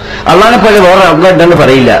 അള്ളാഹിനെ പോലെ വേറെ ഉണ്ടെന്ന്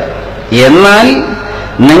പറയില്ല. എന്നാൽ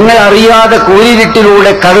നിങ്ങൾ അറിയാതെ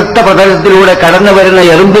കൂരിരുട്ടിലൂടെ കറുത്ത പ്രതലത്തിലൂടെ കടന്നു വരുന്ന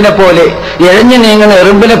എറുമ്പിനെ പോലെ, ഇഴഞ്ഞു നീങ്ങുന്ന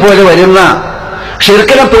എറുമ്പിനെ പോലെ വരുന്ന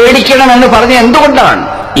ശിർക്കിനെ പേടിക്കണമെന്ന് പറഞ്ഞ എന്തുകൊണ്ടാണ്?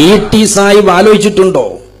 ഇ.ടി. സാഹിബ് ആലോചിച്ചിട്ടുണ്ടോ?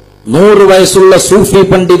 100 വയസ്സുള്ള സൂഫി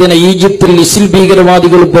പണ്ഡിതനെ ഈജിപ്തിൽ ഇസ്ലാം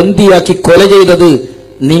ഭീകരവാദികൾ ബന്ദിയാക്കി കൊല ചെയ്തത്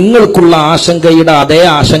നിങ്ങൾക്കുള്ള ആശങ്കയുടെ അതേ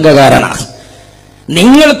ആശങ്ക കാരണമാണ്.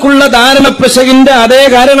 നിങ്ങൾക്കുള്ള ധാരണപ്പശകിന്റെ അതേ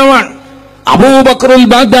കാരണമാണ്. അബൂബക്കറുൽ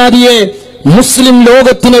ബാഗ്ദാദിയെ മുസ്ലിം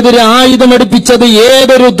ലോകത്തിനെതിരെ ആയുധമെടുപ്പിച്ചത്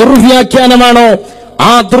ഏതൊരു ദുർവ്യാഖ്യാനമാണോ,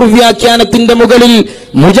 ആ ദുർവ്യാഖ്യാനത്തിന്റെ മുകളിൽ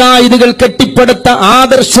മുജാഹിദുകൾ കെട്ടിപ്പടുത്ത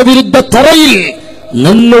ആദർശവിരുദ്ധ തറയിൽ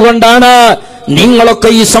നിന്നുകൊണ്ടാണ്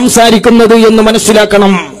നിങ്ങളൊക്കെ ഈ സംസാരിക്കുന്നത് എന്ന്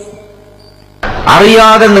മനസ്സിലാക്കണം.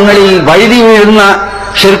 അറിയാതെ നിങ്ങളിൽ വഴുതി വീഴുന്ന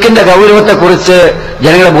ഷിർക്കിന്റെ ഗൗരവത്തെക്കുറിച്ച്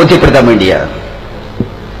ജനങ്ങളെ ബോധ്യപ്പെടുത്താൻ വേണ്ടിയാണ്.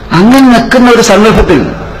 അങ്ങനെ നിൽക്കുന്ന ഒരു സന്ദർഭത്തിൽ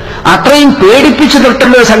അത്രയും പേടിപ്പിച്ചു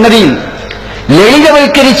നിർത്തേണ്ട ഒരു സംഗതിയിൽ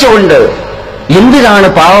ലളിതവൽക്കരിച്ചുകൊണ്ട് എന്തിനാണ്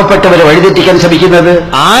പാവപ്പെട്ടവരെ വഴിതെറ്റിക്കാൻ ശ്രമിക്കുന്നത്?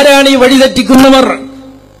 ആരാണ് ഈ വഴിതെറ്റിക്കുന്നവർ?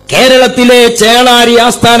 കേരളത്തിലെ ചേളാരി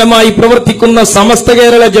ആസ്ഥാനമായി പ്രവർത്തിക്കുന്ന സമസ്ത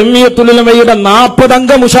കേരള ജംഇയ്യത്തുൽ ഉലമയുടെ 40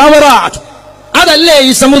 അംഗ മുശാവറ, അതല്ലേ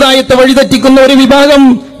ഈ സമുദായത്തെ വഴിതെറ്റിക്കുന്ന ഒരു വിഭാഗം.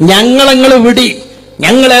 ഞങ്ങളെ വിടി,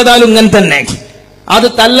 ഞങ്ങൾ ഏതായാലും ഇങ്ങനെ തന്നെ, അത്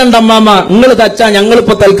തല്ലണ്ടമ്മാമ, നിങ്ങൾ തച്ചാ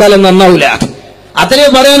ഞങ്ങളിപ്പോ തൽക്കാലം നന്നാവൂല, അത്രേ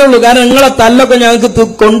പറയാനുള്ളൂ. കാരണം നിങ്ങളെ തല്ലൊക്കെ ഞങ്ങൾക്ക്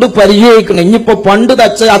കൊണ്ട് പരിചയിക്കണം. ഇനിയിപ്പോ പണ്ട്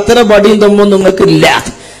തച്ച അത്ര പടിയും തമ്മൊന്നും നിങ്ങൾക്കില്ല.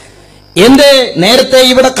 എന്റെ നേരത്തെ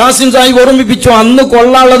ഇവിടെ കാസിം സാഹിബ് ഓർമ്മിപ്പിച്ചു, അന്ന്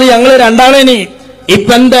കൊള്ളാനുള്ളത് ഞങ്ങൾ രണ്ടാളേനി,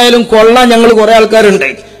 ഇപ്പൊ എന്തായാലും കൊള്ളാൻ ഞങ്ങൾ കുറെ ആൾക്കാരുണ്ട്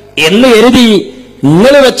എന്ന് കരുതി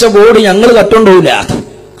നിങ്ങൾ വെച്ച ബോർഡ് ഞങ്ങൾ കട്ടുകൊണ്ടുപോയില്ല,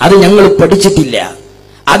 അത് ഞങ്ങൾ പഠിച്ചിട്ടില്ല.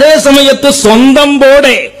 അതേ സമയത്ത് സ്വന്തം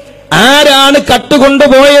ബോർഡ് ആരാണ്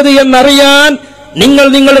കട്ടുകൊണ്ടുപോയത് എന്നറിയാൻ നിങ്ങൾ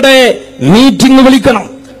നിങ്ങളുടെ മീറ്റിംഗ് വിളിക്കണം,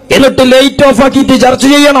 എന്നിട്ട് ലൈറ്റ് ഓഫ് ആക്കിയിട്ട് ചർച്ച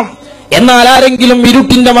ചെയ്യണം. എന്നാൽ ആരെങ്കിലും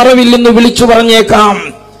ഇരുട്ടിന്റെ മറവിൽ നിന്ന് വിളിച്ചു പറഞ്ഞേക്കാം.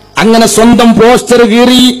 അങ്ങനെ സ്വന്തം പോസ്റ്റർ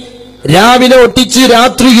കീറി, രാവിലെ ഒട്ടിച്ച്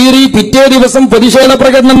രാത്രി കീറി, പിറ്റേ ദിവസം പ്രതിഷേധ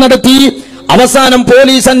പ്രകടനം നടത്തി, അവസാനം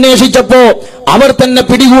പോലീസ് അന്വേഷിച്ചപ്പോ അവർ തന്നെ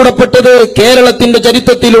പിടികൂടപ്പെട്ടത് കേരളത്തിന്റെ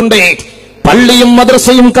ചരിത്രത്തിലുണ്ട്. പള്ളിയും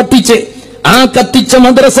മദ്രസയും കത്തിച്ച്, ആ കത്തിച്ച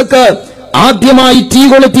മദ്രസക്ക് ആദ്യമായി തീ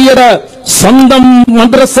കൊളുത്തിയത് സ്വന്തം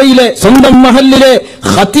മദ്രസയിലെ, സ്വന്തം മഹല്ലിലെ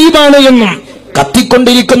ഖതീബാണ് എന്നും,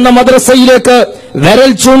 കത്തിക്കൊണ്ടിരിക്കുന്ന മദ്രസയിലേക്ക്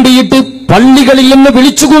വിരൽ ചൂണ്ടിയിട്ട് പള്ളികളിൽ നിന്ന്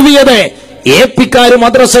വിളിച്ചുകൂവിയത് ഏപ്പിക്കാര്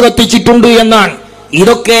മദ്രസ കത്തിച്ചിട്ടുണ്ട് എന്നാണ്.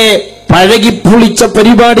 ഇതൊക്കെ പഴകിപ്പുളിച്ച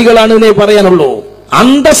പരിപാടികളാണ് എന്നേ പറയാനുള്ളൂ.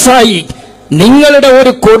 അന്തസ്സായി നിങ്ങളുടെ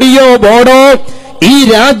ഒരു കൊടിയോ ബോർഡോ ഈ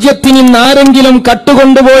രാജ്യത്തിന് ഇന്നാരെങ്കിലും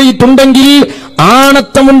കട്ടുകൊണ്ടുപോയിട്ടുണ്ടെങ്കിൽ,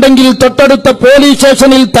 ആണത്തമുണ്ടെങ്കിൽ തൊട്ടടുത്ത പോലീസ്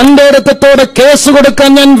സ്റ്റേഷനിൽ തന്റെ ഇടത്തോടെ കേസ്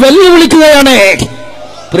കൊടുക്കാൻ ഞാൻ വെല്ലുവിളിക്കുകയാണ്.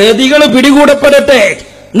 പ്രതികൾ പിടികൂടപ്പെടട്ടെ,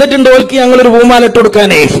 എന്നിട്ടുണ്ട് ഓൽക്ക് ഞങ്ങളൊരു പൂമാലിട്ട്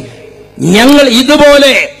കൊടുക്കാനേ. ഞങ്ങൾ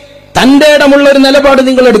ഇതുപോലെ തന്റെ ഇടമുള്ള ഒരു നിലപാട്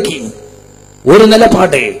നിങ്ങൾ എടുക്കി, ഒരു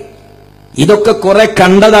നിലപാട്. ഇതൊക്കെ കുറെ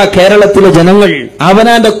കണ്ടതാ കേരളത്തിലെ ജനങ്ങൾ.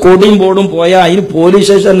 അവനാന്റെ കൊടിയും ബോർഡും പോയാൽ അതിന് പോലീസ്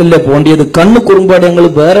സ്റ്റേഷനിലല്ലേ പോണ്ടിയത്? കണ്ണു കുറുമ്പാട് ഞങ്ങൾ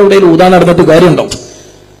വേറെ എവിടെയെങ്കിലും ഊതാൻ നടന്നിട്ട് കാര്യമുണ്ടോ?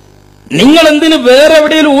 നിങ്ങൾ എന്തിന് വേറെ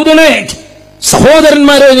എവിടെയെങ്കിലും ഊതണേ?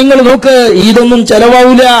 സഹോദരന്മാരെ, നിങ്ങൾ നോക്ക്, ഇതൊന്നും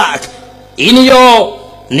ചെലവാവൂല. ഇനിയോ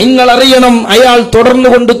നിങ്ങൾ അറിയണം, അയാൾ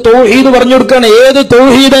തുടർന്നുകൊണ്ട് തൗഹീദ് പറഞ്ഞു കൊടുക്കാൻ. ഏത്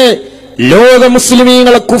തൗഹീദ്? ലോക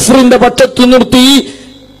മുസ്ലിമീങ്ങളെ കുഫ്റിന്റെ പക്ഷത്ത് നിർത്തി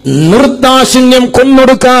നിർദാക്ഷിണ്യം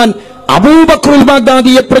കൊന്നൊടുക്കാൻ അബൂബക്കറുൽ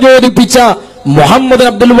ബാഗ്ദാദിയെ പ്രചോദിപ്പിച്ച മുഹമ്മദ്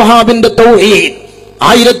അബ്ദുൽ വഹാബിന്റെ തൗഹീദ്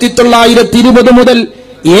 1920 മുതൽ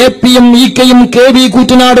എപിയും ഇകെയും കെ.വി.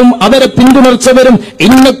 കൂറ്റനാടും അവരെ പിന്തുണർച്ചവരും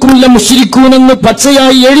ഇന്നക്കും ലമുശ്രിക്കൂൻ എന്ന്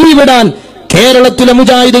പച്ചയായി എഴുതിവിടാൻ കേരളത്തിലെ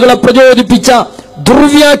മുജാഹിദുകളെ പ്രചോദിപ്പിച്ച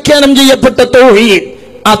ദുർവ്യാഖ്യാനം ചെയ്യപ്പെട്ട തൗഹീദ്,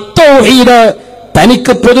 അത്തൗഹീദ്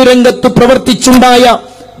തനിക്ക് പൊതുരംഗത്ത് പ്രവർത്തിച്ചുണ്ടായ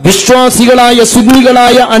വിശ്വാസികളായ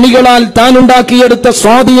സുന്നികളായ അണികളാൽ താൻ ഉണ്ടാക്കിയെടുത്ത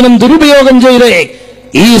സ്വാധീനം ദുരുപയോഗം ചെയ്ത്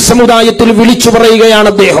ഈ സമുദായത്തിൽ വിളിച്ചു പറയുകയാണ്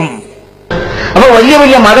അദ്ദേഹം. അപ്പൊ വലിയ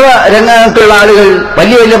വലിയ മത രംഗത്തുള്ള ആളുകൾ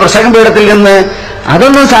വലിയ വലിയ പ്രസംഗപീഠത്തിൽ നിന്ന്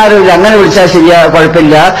അതൊന്നും സാരമില്ല, അങ്ങനെ വിളിച്ചാൽ ശരിയാ,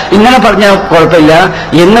 കുഴപ്പമില്ല, ഇങ്ങനെ പറഞ്ഞാൽ കുഴപ്പമില്ല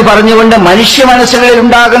എന്ന് പറഞ്ഞുകൊണ്ട് മനുഷ്യ മനസ്സുകളിൽ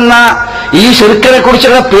ഉണ്ടാകുന്ന ഈ ശിർക്കിനെ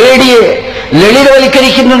കുറിച്ചുള്ള പേടിയെ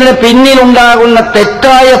ലളിതവൽക്കരിക്കുന്നതിന് പിന്നിലുണ്ടാകുന്ന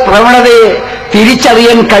തെറ്റായ പ്രവണതയെ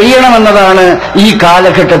തിരിച്ചറിയാൻ കഴിയണമെന്നതാണ് ഈ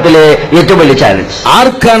കാലഘട്ടത്തിലെ ഏറ്റവും വലിയ ചാലഞ്ച്.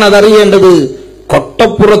 ആർക്കാണ് അതറിയേണ്ടത്?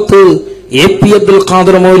 കൊട്ടപ്പുറത്ത് എ.പി. അബ്ദുൽ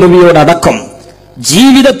ഖാദർ മൗലവിയോടടക്കം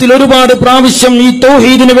ജീവിതത്തിൽ ഒരുപാട് പ്രാവശ്യം ഈ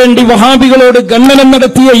തൗഹീദിന് വേണ്ടി വഹാബികളോട് ഖണ്ഡനം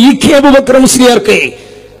നടത്തിയ ഇ.കെ. അബൂബക്കർ മുസ്ലിയാർക്ക്,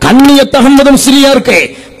 കണ്ണിയത്ത് അഹമ്മദ് മുസ്ലിയാർക്ക്,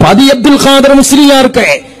 പതി അബ്ദുൽ ഖാദർ മുസ്ലിയാർക്ക്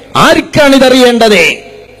ആർക്കാണിതറിയേണ്ടത്?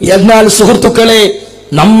 എന്നാൽ സുഹൃത്തുക്കളെ,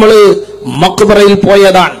 നമ്മള് മഖ്ബറയിൽ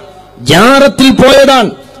പോയതാണ്, ജാറത്തിൽ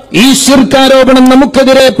പോയതാണ്. ഈ ശിർക്കാരോപണം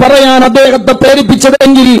നമുക്കെതിരെ പറയാൻ അദ്ദേഹത്തെ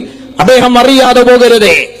പ്രേരിപ്പിച്ചതെങ്കിൽ അദ്ദേഹം അറിയാതെ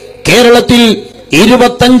പോകരുതേ. കേരളത്തിൽ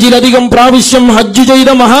 25-ലധികം പ്രാവശ്യം ഹജ്ജ് ചെയ്ത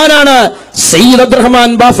മഹാനാണ് സയ്യിദ് അബ്ദുറഹ്മാൻ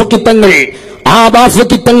ബാഫക്കി തങ്ങൾ. ആ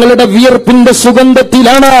ബാഫക്കി തങ്ങളുടെ വിയർപ്പിന്റെ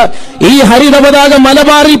സുഗന്ധത്തിലാണ് ഈ ഹരിത പതാക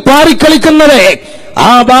മലബാറിൽ പാറിക്കളിക്കുന്നത്.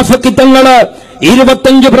 ആ ബാഫക്കി തങ്ങള്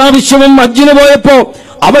 25 പ്രാവശ്യവും ഹജ്ജിന് പോയപ്പോ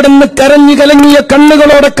അവിടുന്ന് കരഞ്ഞു കലങ്ങിയ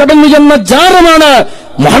കണ്ണുകളോടെ കടന്നു ചെന്ന ജാറമാണ്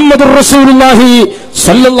മുഹമ്മദുർ റസൂലുള്ളാഹി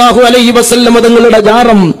സ്വല്ലല്ലാഹു അലൈഹി വസല്ലം തങ്ങളുടെ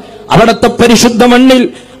ജാറം. അവിടത്തെ പരിശുദ്ധ മണ്ണിൽ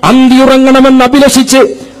അന്തിയുറങ്ങണമെന്ന് അഭിലഷിച്ച്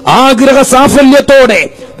ആഗ്രഹ സാഫല്യത്തോടെ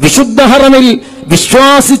വിശുദ്ധ ഹറമിൽ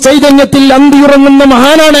വിശ്വാസി ചൈതന്യത്തിൽ അന്തിയുറങ്ങുന്ന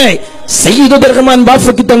മഹാനാണ് സയ്യിദ് അബ്ദുറഹ്മാൻ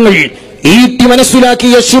ബാഫക്കി തങ്ങൾ. ഈട്ടി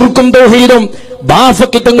മനസ്സിലാക്കിയ ശിർക്കും തൗഹീദും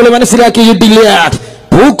ബാഫക്കി തങ്ങൾ മനസ്സിലാക്കിയിട്ടില്ല,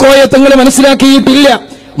 പൂക്കോയ തങ്ങൾ മനസ്സിലാക്കിയിട്ടില്ല.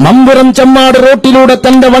 മമ്പുറം ചമ്മാട് റോട്ടിലൂടെ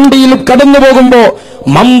തന്റെ വണ്ടിയിൽ കടന്നു പോകുമ്പോ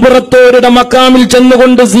മമ്പുറത്തോരുടെ മക്കാമിൽ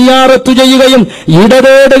ചെന്നുകൊണ്ട് സിയാറത്ത് ചെയ്യുകയും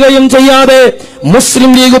ഇടതേടുകയും ചെയ്യാതെ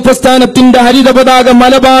മുസ്ലിം ലീഗ് പ്രസ്ഥാനത്തിന്റെ ഹരിത പതാക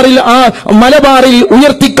മലബാറിൽ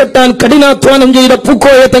ഉയർത്തിക്കെട്ടാൻ കഠിനാധ്വാനം ചെയ്ത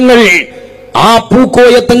പൂക്കോയത്തങ്ങൾ, ആ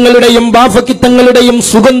പൂക്കോയത്തങ്ങളുടെയും ബാഫക്കിത്തങ്ങളുടെയും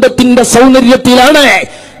സുഗന്ധത്തിന്റെ സൗന്ദര്യത്തിലാണ്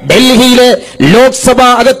ഡൽഹിയിലെ ലോക്സഭാ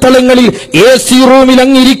അകത്തളങ്ങളിൽ AC റൂമിൽ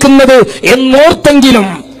അങ്ങിരിക്കുന്നത് എന്നോർത്തെങ്കിലും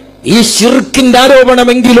ഈ ഷിർക്കിന്റെ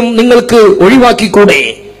ആരോപണമെങ്കിലും നിങ്ങൾക്ക് ഒഴിവാക്കിക്കൂടെ?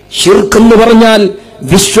 ഷിർക്ക് എന്ന് പറഞ്ഞാൽ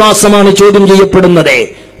വിശ്വാസമാണ് ചോദ്യം ചെയ്യപ്പെടുന്നത്,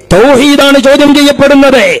 തൗഹീദാണ് ചോദ്യം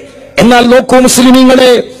ചെയ്യപ്പെടുന്നത്. എന്നാൽ നോക്കൂ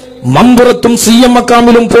മുസ്ലിമീങ്ങളെ, മമ്പുറത്തും CM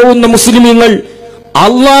മക്കാമിലും പോകുന്ന മുസ്ലിമീങ്ങൾ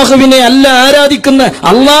അള്ളാഹുവിനെ അല്ല ആരാധിക്കുന്ന,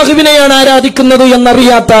 അള്ളാഹുവിനെയാണ് ആരാധിക്കുന്നത്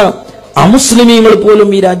എന്നറിയാത്ത അമുസ്ലിമീങ്ങൾ പോലും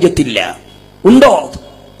ഈ രാജ്യത്തില്ല. ഉണ്ടോ?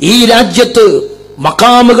 ഈ രാജ്യത്ത്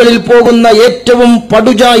മക്കാമുകളിൽ പോകുന്ന ഏറ്റവും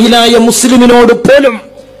പടുജാഹിലായ മുസ്ലിമിനോട് പോലും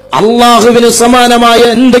അള്ളാഹുവിന് സമാനമായ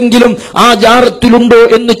എന്തെങ്കിലും ആ ജാറത്തിലുണ്ടോ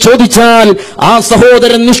എന്ന് ചോദിച്ചാൽ ആ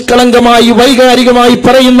സഹോദരൻ നിഷ്കളങ്കമായി വൈകാരികമായി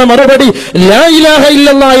പറയുന്ന മറുപടി ലാ ഇലാഹ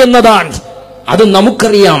ഇല്ലല്ലാഹ് എന്നതാണ്. അത്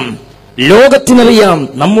നമുക്കറിയാം, ലോകത്തിനറിയാം.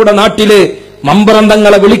 നമ്മുടെ നാട്ടില്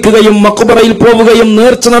മമ്പറന്തങ്ങളെ വിളിക്കുകയും മഖ്ബറയിൽ പോവുകയും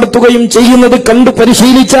നേർച്ച നടത്തുകയും ചെയ്യുന്നത് കണ്ടു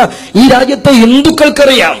പരിശീലിച്ച ഈ രാജ്യത്തെ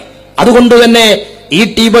ഹിന്ദുക്കൾക്കറിയാം. അതുകൊണ്ട് തന്നെ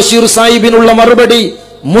E.T. ബഷീർ സാഹിബിനുള്ള മറുപടി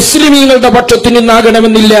മുസ്ലിമീങ്ങളുടെ പക്ഷത്തിൽ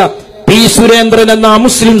നിന്നാകണമെന്നില്ല. P. സുരേന്ദ്രൻ എന്ന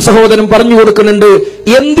മുസ്ലിം സഹോദരൻ പറഞ്ഞു കൊടുക്കുന്നുണ്ട്,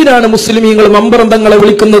 എന്തിനാണ് മുസ്ലിമീങ്ങൾ മമ്പറന്തങ്ങളെ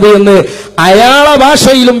വിളിക്കുന്നത് എന്ന് അയാളെ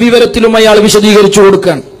ഭാഷയിലും വിവരത്തിലും അയാൾ വിശദീകരിച്ചു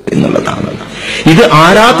കൊടുക്കാൻ എന്നുള്ളതാണ്. ഇത്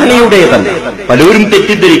ആരാധനയുടേതല്ല. പലരും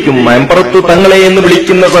തെറ്റിദ്ധരിക്കും, മമ്പറത്തു തങ്ങളെ എന്ന്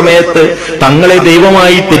വിളിക്കുന്ന സമയത്ത് തങ്ങളെ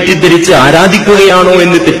ദൈവമായി തെറ്റിദ്ധരിച്ച് ആരാധിക്കുകയാണോ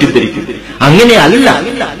എന്ന് തെറ്റിദ്ധരിക്കും. അങ്ങനെയല്ല.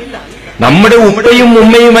 നമ്മുടെ ഉപ്പയും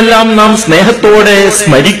ഉമ്മയുമെല്ലാം നാം സ്നേഹത്തോടെ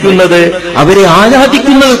സ്മരിക്കുന്നത് അവരെ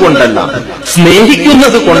ആരാധിക്കുന്നത് കൊണ്ടല്ല,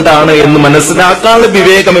 സ്നേഹിക്കുന്നത് കൊണ്ടാണ് എന്ന് മനസ്സിലാക്കാനുള്ള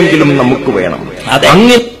വിവേകമെങ്കിലും നമുക്ക് വേണം.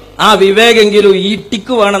 അങ്ങനെ ആ വിവേകെങ്കിലും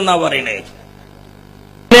ഈട്ടിക്ക് വേണമെന്നാ പറയണേ.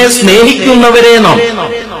 സ്നേഹിക്കുന്നവരെ നാം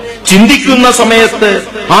ചിന്തിക്കുന്ന സമയത്ത്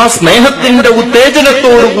ആ സ്നേഹത്തിന്റെ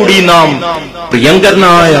ഉത്തേജനത്തോടുകൂടി നാം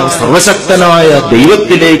പ്രിയങ്കരനായ സർവശക്തനായ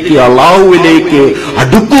ദൈവത്തിലേക്ക്, അള്ളാഹുവിലേക്ക്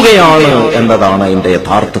അടുക്കുകയാണ് എന്നതാണ് അതിന്റെ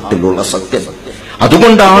യഥാർത്ഥത്തിലുള്ള സത്യം.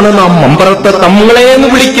 അതുകൊണ്ടാണ് നാം മമ്പറത്തെ തങ്ങളെ എന്ന്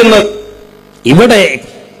വിളിക്കുന്നത്. ഇവിടെ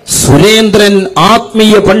സുരേന്ദ്രൻ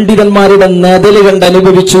ആത്മീയ പണ്ഡിതന്മാരുടെ നെതല് കണ്ട്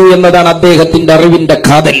അനുഭവിച്ചു എന്നതാണ് അദ്ദേഹത്തിന്റെ അറിവിന്റെ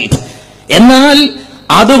കാതൽ. എന്നാൽ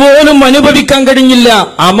അതുപോലും അനുഭവിക്കാൻ കഴിഞ്ഞില്ല.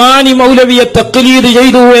 അമാനി മൗലവിയെ തഖ്ലീദ്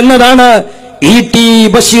ചെയ്തു എന്നതാണ് E.T.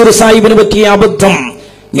 ബഷീർ സാഹിബിന് പറ്റിയ അബദ്ധം.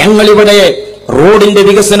 ഞങ്ങളിവിടെ റോഡിന്റെ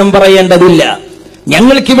വികസനം പറയേണ്ടതില്ല,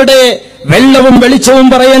 ഞങ്ങൾക്കിവിടെ വെള്ളവും വെളിച്ചവും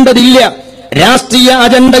പറയേണ്ടതില്ല. രാഷ്ട്രീയ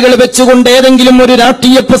അജണ്ടകൾ വെച്ചുകൊണ്ട് ഏതെങ്കിലും ഒരു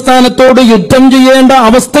രാഷ്ട്രീയ പ്രസ്ഥാനത്തോട് യുദ്ധം ചെയ്യേണ്ട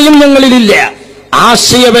അവസ്ഥയും ഞങ്ങളിലില്ല.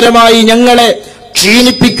 ആശയപരമായി ഞങ്ങളെ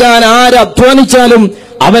ക്ഷീണിപ്പിക്കാൻ ആര് അധ്വാനിച്ചാലും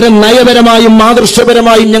അവരെ നയപരമായും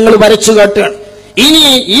ആദർശപരമായും ഞങ്ങൾ വരച്ചു കാട്ടുകയാണ്. ഇനി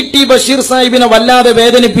ഇ.ടി. ബഷീർ സാഹിബിനെ വല്ലാതെ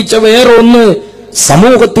വേദനിപ്പിച്ച വേറൊന്ന്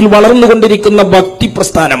സമൂഹത്തിൽ വളർന്നുകൊണ്ടിരിക്കുന്ന ഭക്തി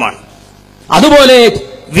പ്രസ്ഥാനമാണ്. അതുപോലെ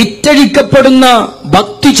വിറ്റഴിക്കപ്പെടുന്ന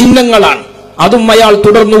ഭക്തി ചിഹ്നങ്ങളാണ്. അതും അയാൾ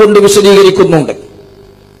തുടർന്നുകൊണ്ട് വിശദീകരിക്കുന്നുണ്ട്.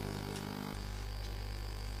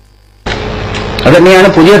 അതുതന്നെയാണ്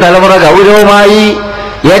പുതിയ തലമുറ ഗൗരവമായി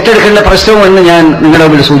ഏറ്റെടുക്കേണ്ട പ്രശ്നമെന്ന് ഞാൻ നിങ്ങളുടെ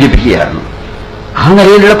മുമ്പിൽ സൂചിപ്പിക്കുകയാണ്. ആ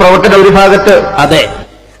നിലയിലുള്ള പ്രവർത്തന ഒരു ഭാഗത്ത് അതെ,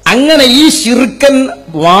 അങ്ങനെ ഈ ശിർക്കൻ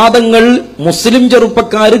വാദങ്ങൾ മുസ്ലിം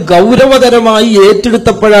ചെറുപ്പക്കാർ ഗൗരവതരമായി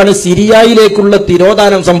ഏറ്റെടുത്തപ്പോഴാണ് സിറിയയിലേക്കുള്ള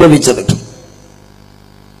തിരോധാനം സംഭവിച്ചത്.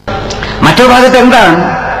 മറ്റൊരു ഭാഗത്ത് എന്താണ്?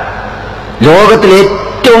 ലോകത്തിലെ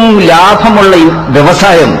ഏറ്റവും ലാഭമുള്ള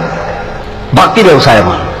വ്യവസായം ഭക്തി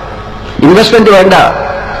വ്യവസായമാണ്. ഇൻവെസ്റ്റ്മെന്റ് വേണ്ട,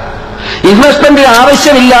 ഇൻവെസ്റ്റ്മെന്റ്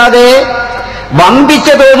ആവശ്യമില്ലാതെ വമ്പിച്ച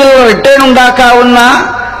തോതിൽ റിട്ടേൺ ഉണ്ടാക്കാവുന്ന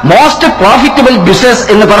മോസ്റ്റ് പ്രോഫിറ്റബിൾ ബിസിനസ്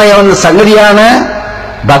എന്ന് പറയാവുന്ന സംഗതിയാണ്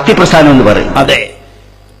ഭക്തി പ്രസ്ഥാനം എന്ന് പറയും. അതെ,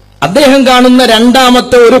 അദ്ദേഹം കാണുന്ന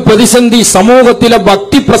രണ്ടാമത്തെ ഒരു പ്രതിസന്ധി സമൂഹത്തിലെ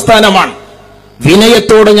ഭക്തി പ്രസ്ഥാനമാണ്.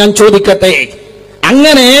 വിനയത്തോടെ ഞാൻ ചോദിക്കട്ടെ,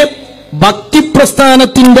 അങ്ങനെ ഭക്തി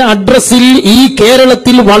പ്രസ്ഥാനത്തിന്റെ അഡ്രസ്സിൽ ഈ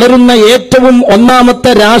കേരളത്തിൽ വളരുന്ന ഏറ്റവും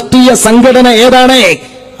ഒന്നാമത്തെ രാഷ്ട്രീയ സംഘടന ഏതാണ്?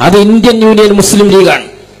 അത് ഇന്ത്യൻ യൂണിയൻ മുസ്ലിം ലീഗാണ്.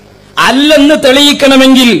 അല്ലെന്ന്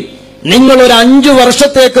തെളിയിക്കണമെങ്കിൽ നിങ്ങൾ ഒരു 5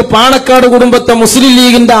 വർഷത്തേക്ക് പാണക്കാട് കുടുംബത്തെ മുസ്ലിം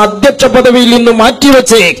ലീഗിന്റെ അധ്യക്ഷ പദവിയിൽ നിന്ന്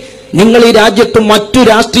മാറ്റിവെച്ച് നിങ്ങൾ ഈ രാജ്യത്ത് മറ്റു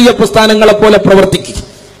രാഷ്ട്രീയ പ്രസ്ഥാനങ്ങളെ പോലെ പ്രവർത്തിക്കും.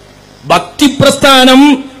 ഭക്തി പ്രസ്ഥാനം,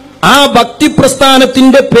 ആ ഭക്തി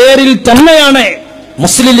പ്രസ്ഥാനത്തിന്റെ പേരിൽ തന്നെയാണ്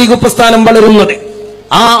മുസ്ലിം ലീഗ് പ്രസ്ഥാനം വളരുന്നത്.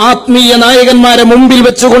 ആ ആത്മീയ നായകന്മാരെ മുമ്പിൽ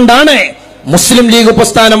വെച്ചുകൊണ്ടാണ് മുസ്ലിം ലീഗ്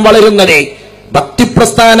പ്രസ്ഥാനം വളരുന്നത്. ഭക്തി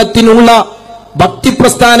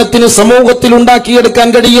പ്രസ്ഥാനത്തിന് സമൂഹത്തിൽ ഉണ്ടാക്കിയെടുക്കാൻ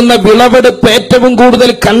കഴിയുന്ന വിളവെടുപ്പ് ഏറ്റവും കൂടുതൽ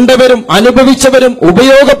കണ്ടവരും അനുഭവിച്ചവരും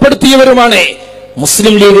ഉപയോഗപ്പെടുത്തിയവരുമാണ്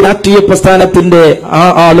മുസ്ലിം ലീഗ് രാഷ്ട്രീയ പ്രസ്ഥാനത്തിന്റെ ആ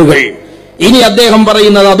ആളുകൾ. ഇനി അദ്ദേഹം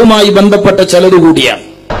പറയുന്നത് അതുമായി ബന്ധപ്പെട്ട ചിലതുകൂടിയാണ്.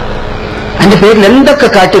 അതിന്റെ പേരിൽ എന്തൊക്കെ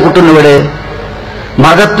കാട്ടിക്കൂട്ടുന്നവിടെ?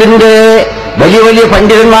 മതത്തിന്റെ വലിയ വലിയ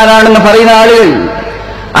പണ്ഡിതന്മാരാണെന്ന് പറയുന്ന ആളുകൾ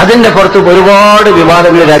അതിന്റെ പുറത്ത് ഒരുപാട്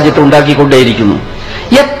വിവാദങ്ങൾ രാജ്യത്ത് ഉണ്ടാക്കിക്കൊണ്ടേയിരിക്കുന്നു.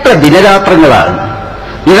 എത്ര ദിനരാത്രങ്ങളാണ്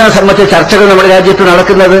ഇതിനെ സംബന്ധിച്ച ചർച്ചകൾ നമ്മുടെ രാജ്യത്ത്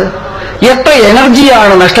നടക്കുന്നത്? എത്ര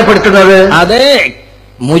എനർജിയാണ് നഷ്ടപ്പെടുത്തുന്നത്? അതെ,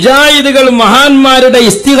 മുജാഹിദുകൾ മഹാന്മാരുടെ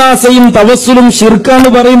ഇസ്തിഗാസയും തവസ്സുലും ശിർക്കാന്ന്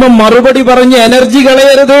പറയുമ്പോൾ മറുപടി പറഞ്ഞ് എനർജി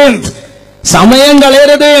കളയരുത്, സമയം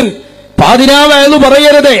കളയരുത്, പാതിരാവെന്ന്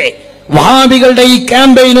പറയരുത്. വഹാബികളുടെ ഈ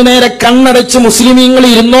ക്യാമ്പയിന് നേരെ കണ്ണടച്ച് മുസ്ലിമീങ്ങൾ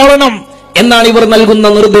ഇരുന്നോളണം എന്നാണ് ഇവർ നൽകുന്ന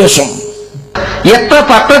നിർദ്ദേശം. എത്ര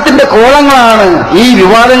പത്രത്തിന്റെ കോളങ്ങളാണ് ഈ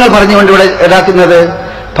വിവാദങ്ങൾ പറഞ്ഞുകൊണ്ട് ഇവിടെ ഇതാക്കുന്നത്?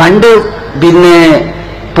 പണ്ട് പിന്നെ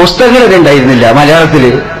പുസ്തകങ്ങളൊക്കെ ഉണ്ടായിരുന്നില്ല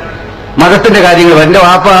മലയാളത്തില് മതത്തിന്റെ കാര്യങ്ങൾ. എന്റെ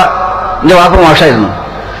വാപ്പ മാഷായിരുന്നു.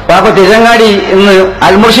 വാപ്പ തിരങ്ങാടി ഇന്ന്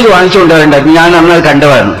അൽമുർഷിദ് വാങ്ങിച്ചുകൊണ്ടുവരണ്ടായിരുന്നു. ഞാൻ അന്ന്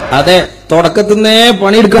കണ്ടതാണ്. അതെ, തുടക്കത്തിന്നേ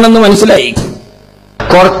പണിയെടുക്കണമെന്ന് മനസ്സിലായി.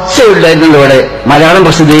 കുറച്ചേ ഉണ്ടായിരുന്നുള്ളൂ ഇവിടെ മലയാളം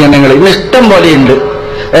പ്രസിദ്ധീകരണങ്ങൾ. ഇന്ന് ഇഷ്ടം പോലെയുണ്ട്.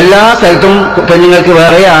 എല്ലാ സ്ഥലത്തും പെണ്ണുങ്ങൾക്ക്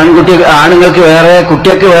വേറെ, ആണുങ്ങൾക്ക് വേറെ,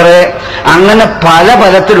 കുട്ടികൾക്ക് വേറെ, അങ്ങനെ പല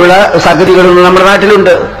തരത്തിലുള്ള സംഗതികളും നമ്മുടെ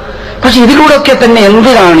നാട്ടിലുണ്ട്. പക്ഷെ ഇതിലൂടെയൊക്കെ തന്നെ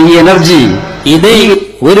എന്തിനാണ് ഈ എനർജി? ഇത്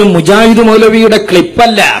ഒരു മുജാഹിദ് മൗലവിയുടെ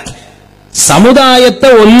ക്ലിപ്പല്ല. സമുദായത്തെ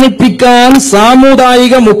ഒന്നിപ്പിക്കാൻ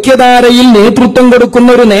സാമുദായിക മുഖ്യധാരയിൽ നേതൃത്വം കൊടുക്കുന്ന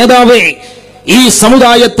ഒരു നേതാവ് ഈ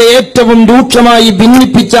സമുദായത്തെ ഏറ്റവും രൂക്ഷമായി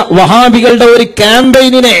ഭിന്നിപ്പിച്ച വഹാബികളുടെ ഒരു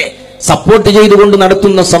ക്യാമ്പയിനെ സപ്പോർട്ട് ചെയ്തുകൊണ്ട്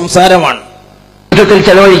നടത്തുന്ന സംസാരമാണ്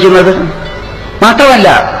ചെലവഴിക്കുന്നത്. മാത്രമല്ല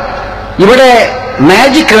ഇവിടെ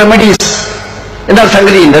മാജിക് റെമഡീസ് എന്ന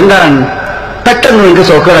സംഗതിയുണ്ട്. എന്താണ്? പെട്ടെന്ന് നിങ്ങൾക്ക്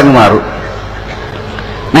സോക്കേടങ്ങ് മാറും.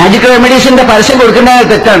 മാജിക് റെമഡീസിന്റെ പരസ്യം കൊടുക്കുന്നത്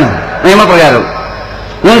തെറ്റാണ് നിയമപ്രകാരം.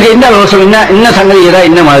 നിങ്ങൾക്ക് ഇന്ന ദിവസം ഇന്ന സംഗതി ചെയ്താൽ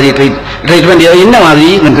ഇന്ന മാതിരി ട്രീറ്റ്മെന്റ് ചെയ്താൽ ഇന്ന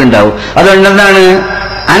മാതിരി നിങ്ങൾക്ക് ഉണ്ടാവും. അതുകൊണ്ട് എന്താണ്?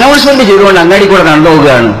 അനൗൺസ്മെന്റ് ചെയ്തുകൊണ്ട് അങ്ങാടി കൂടെ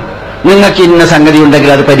നടന്നുപോവുകയാണ്. നിങ്ങൾക്ക് ഇന്ന സംഗതി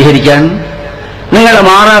ഉണ്ടെങ്കിൽ അത് പരിഹരിക്കാൻ, നിങ്ങളുടെ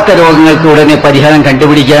മാറാത്ത രോഗങ്ങൾക്ക് ഉടനെ പരിഹാരം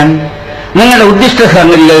കണ്ടുപിടിക്കാൻ, നിങ്ങളുടെ ഉദ്ദിഷ്ട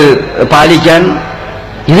സംഗതികൾ പാലിക്കാൻ,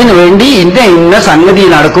 ഇതിനു വേണ്ടി ഇന്ന സംഗതി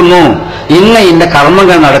നടക്കുന്നു, ഇന്ന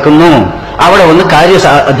കർമ്മങ്ങൾ നടക്കുന്നു, അവിടെ ഒന്ന്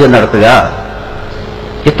കാര്യസാധ്യം നടത്തുക.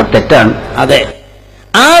 എത്ര തെറ്റാണ്! അതെ,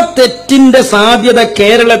 ആ തെറ്റിന്റെ സാധ്യത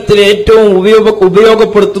കേരളത്തിൽ ഏറ്റവും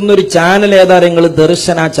ഉപയോഗപ്പെടുത്തുന്ന ഒരു ചാനൽ ഏതാ? നിങ്ങൾ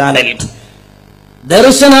ദർശന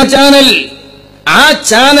ചാനൽ. ആ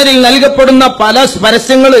ചാനലിൽ നൽകപ്പെടുന്ന പല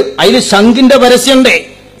പരസ്യങ്ങൾ, അതിൽ ശംഖിന്റെ പരസ്യമുണ്ട്,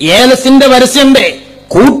 ഏലസിന്റെ പരസ്യമുണ്ട്.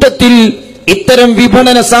 കൂട്ടത്തിൽ ഇത്തരം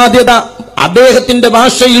വിപണന സാധ്യത, അദ്ദേഹത്തിന്റെ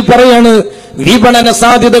ഭാഷയിൽ പറയാണ്, വിപണന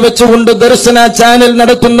സാധ്യത വെച്ചുകൊണ്ട് ദർശന ചാനൽ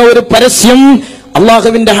നടത്തുന്ന ഒരു പരസ്യം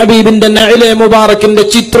അള്ളാഹുവിന്റെ ഹബീബിന്റെ നഅ്ലെ മുബാറക്കിന്റെ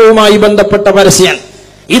ചിത്രവുമായി ബന്ധപ്പെട്ട പരസ്യം.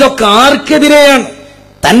 ഇതൊക്കെ ആർക്കെതിരെയാണ്?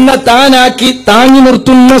 തന്നെ താനാക്കി താങ്ങി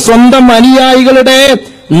നിർത്തുന്ന സ്വന്തം അനുയായികളുടെ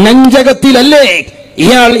നെഞ്ചകത്തിലല്ലേ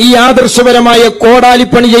ഇയാൾ ഈ ആദർശപരമായ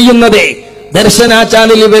കോടാലിപ്പണി ചെയ്യുന്നത്? ദർശന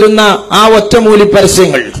ചാനലിൽ വരുന്ന ആ ഒറ്റമൂലി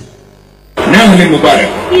പരസ്യങ്ങൾ نهل مبارك.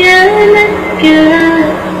 يا مكة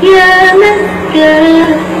يا مكة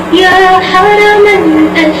يا حرما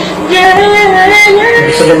أشجانا.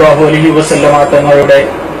 സല്ലല്ലാഹു അലൈഹി വസല്ലമ തങ്ങളുടെ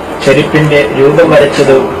ചെരുപ്പിന്റെ രൂപം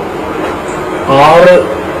വരച്ചത് 6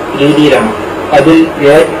 രീതിയിലാണ്. അതിൽ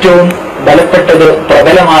ഏറ്റവും ബലപ്പെട്ടത്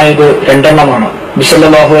പ്രബലമായത് 2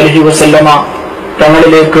 സല്ലല്ലാഹു അലൈഹി വസല്ലമ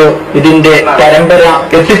തങ്ങളിലേക്ക് ഇതിന്റെ പരമ്പര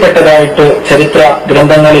എത്തിപ്പെട്ടതായിട്ട് ചരിത്ര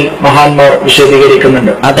ഗ്രന്ഥങ്ങളിൽ മഹാന്മാർ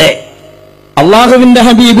വിശദീകരിക്കുന്നുണ്ട്. അതെ, അള്ളാഹുവിന്റെ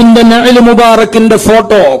ഹബീബിന്റെ നഅ്ല് മുബാറക്കിന്റെ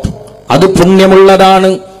ഫോട്ടോ അത്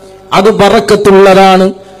പുണ്യമുള്ളതാണ്, അത് ബറക്കത്തുള്ളതാണ്,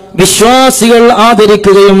 വിശ്വാസികൾ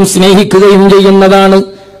ആദരിക്കുകയും സ്നേഹിക്കുകയും ചെയ്യുന്നതാണ്.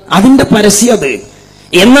 അതിന്റെ പരസ്യത്.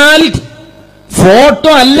 എന്നാൽ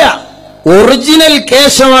ഫോട്ടോ അല്ല, ഒറിജിനൽ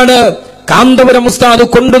കേശമാണ് കാന്തപുരം ഉസ്താദ്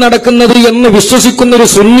കൊണ്ടു നടക്കുന്നത് എന്ന് വിശ്വസിക്കുന്നൊരു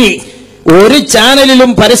സുന്നി ഒരു ചാനലിലും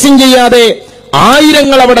പരസ്യം ചെയ്യാതെ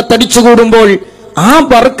ആയിരങ്ങൾ അവിടെ തടിച്ചുകൂടുമ്പോൾ ആ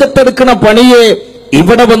ബർക്കത്തെടുക്കുന്ന പണിയെ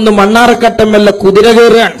ഇവിടെ വന്ന് മണ്ണാറക്കട്ടമല്ല കുതിര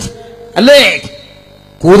കയറാൻ, അല്ലേ?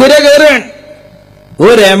 കുതിര കയറാൻ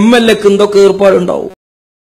ഒരു MLA ക്ക് എന്തൊക്കെ ഏർപ്പാടുണ്ടാവും.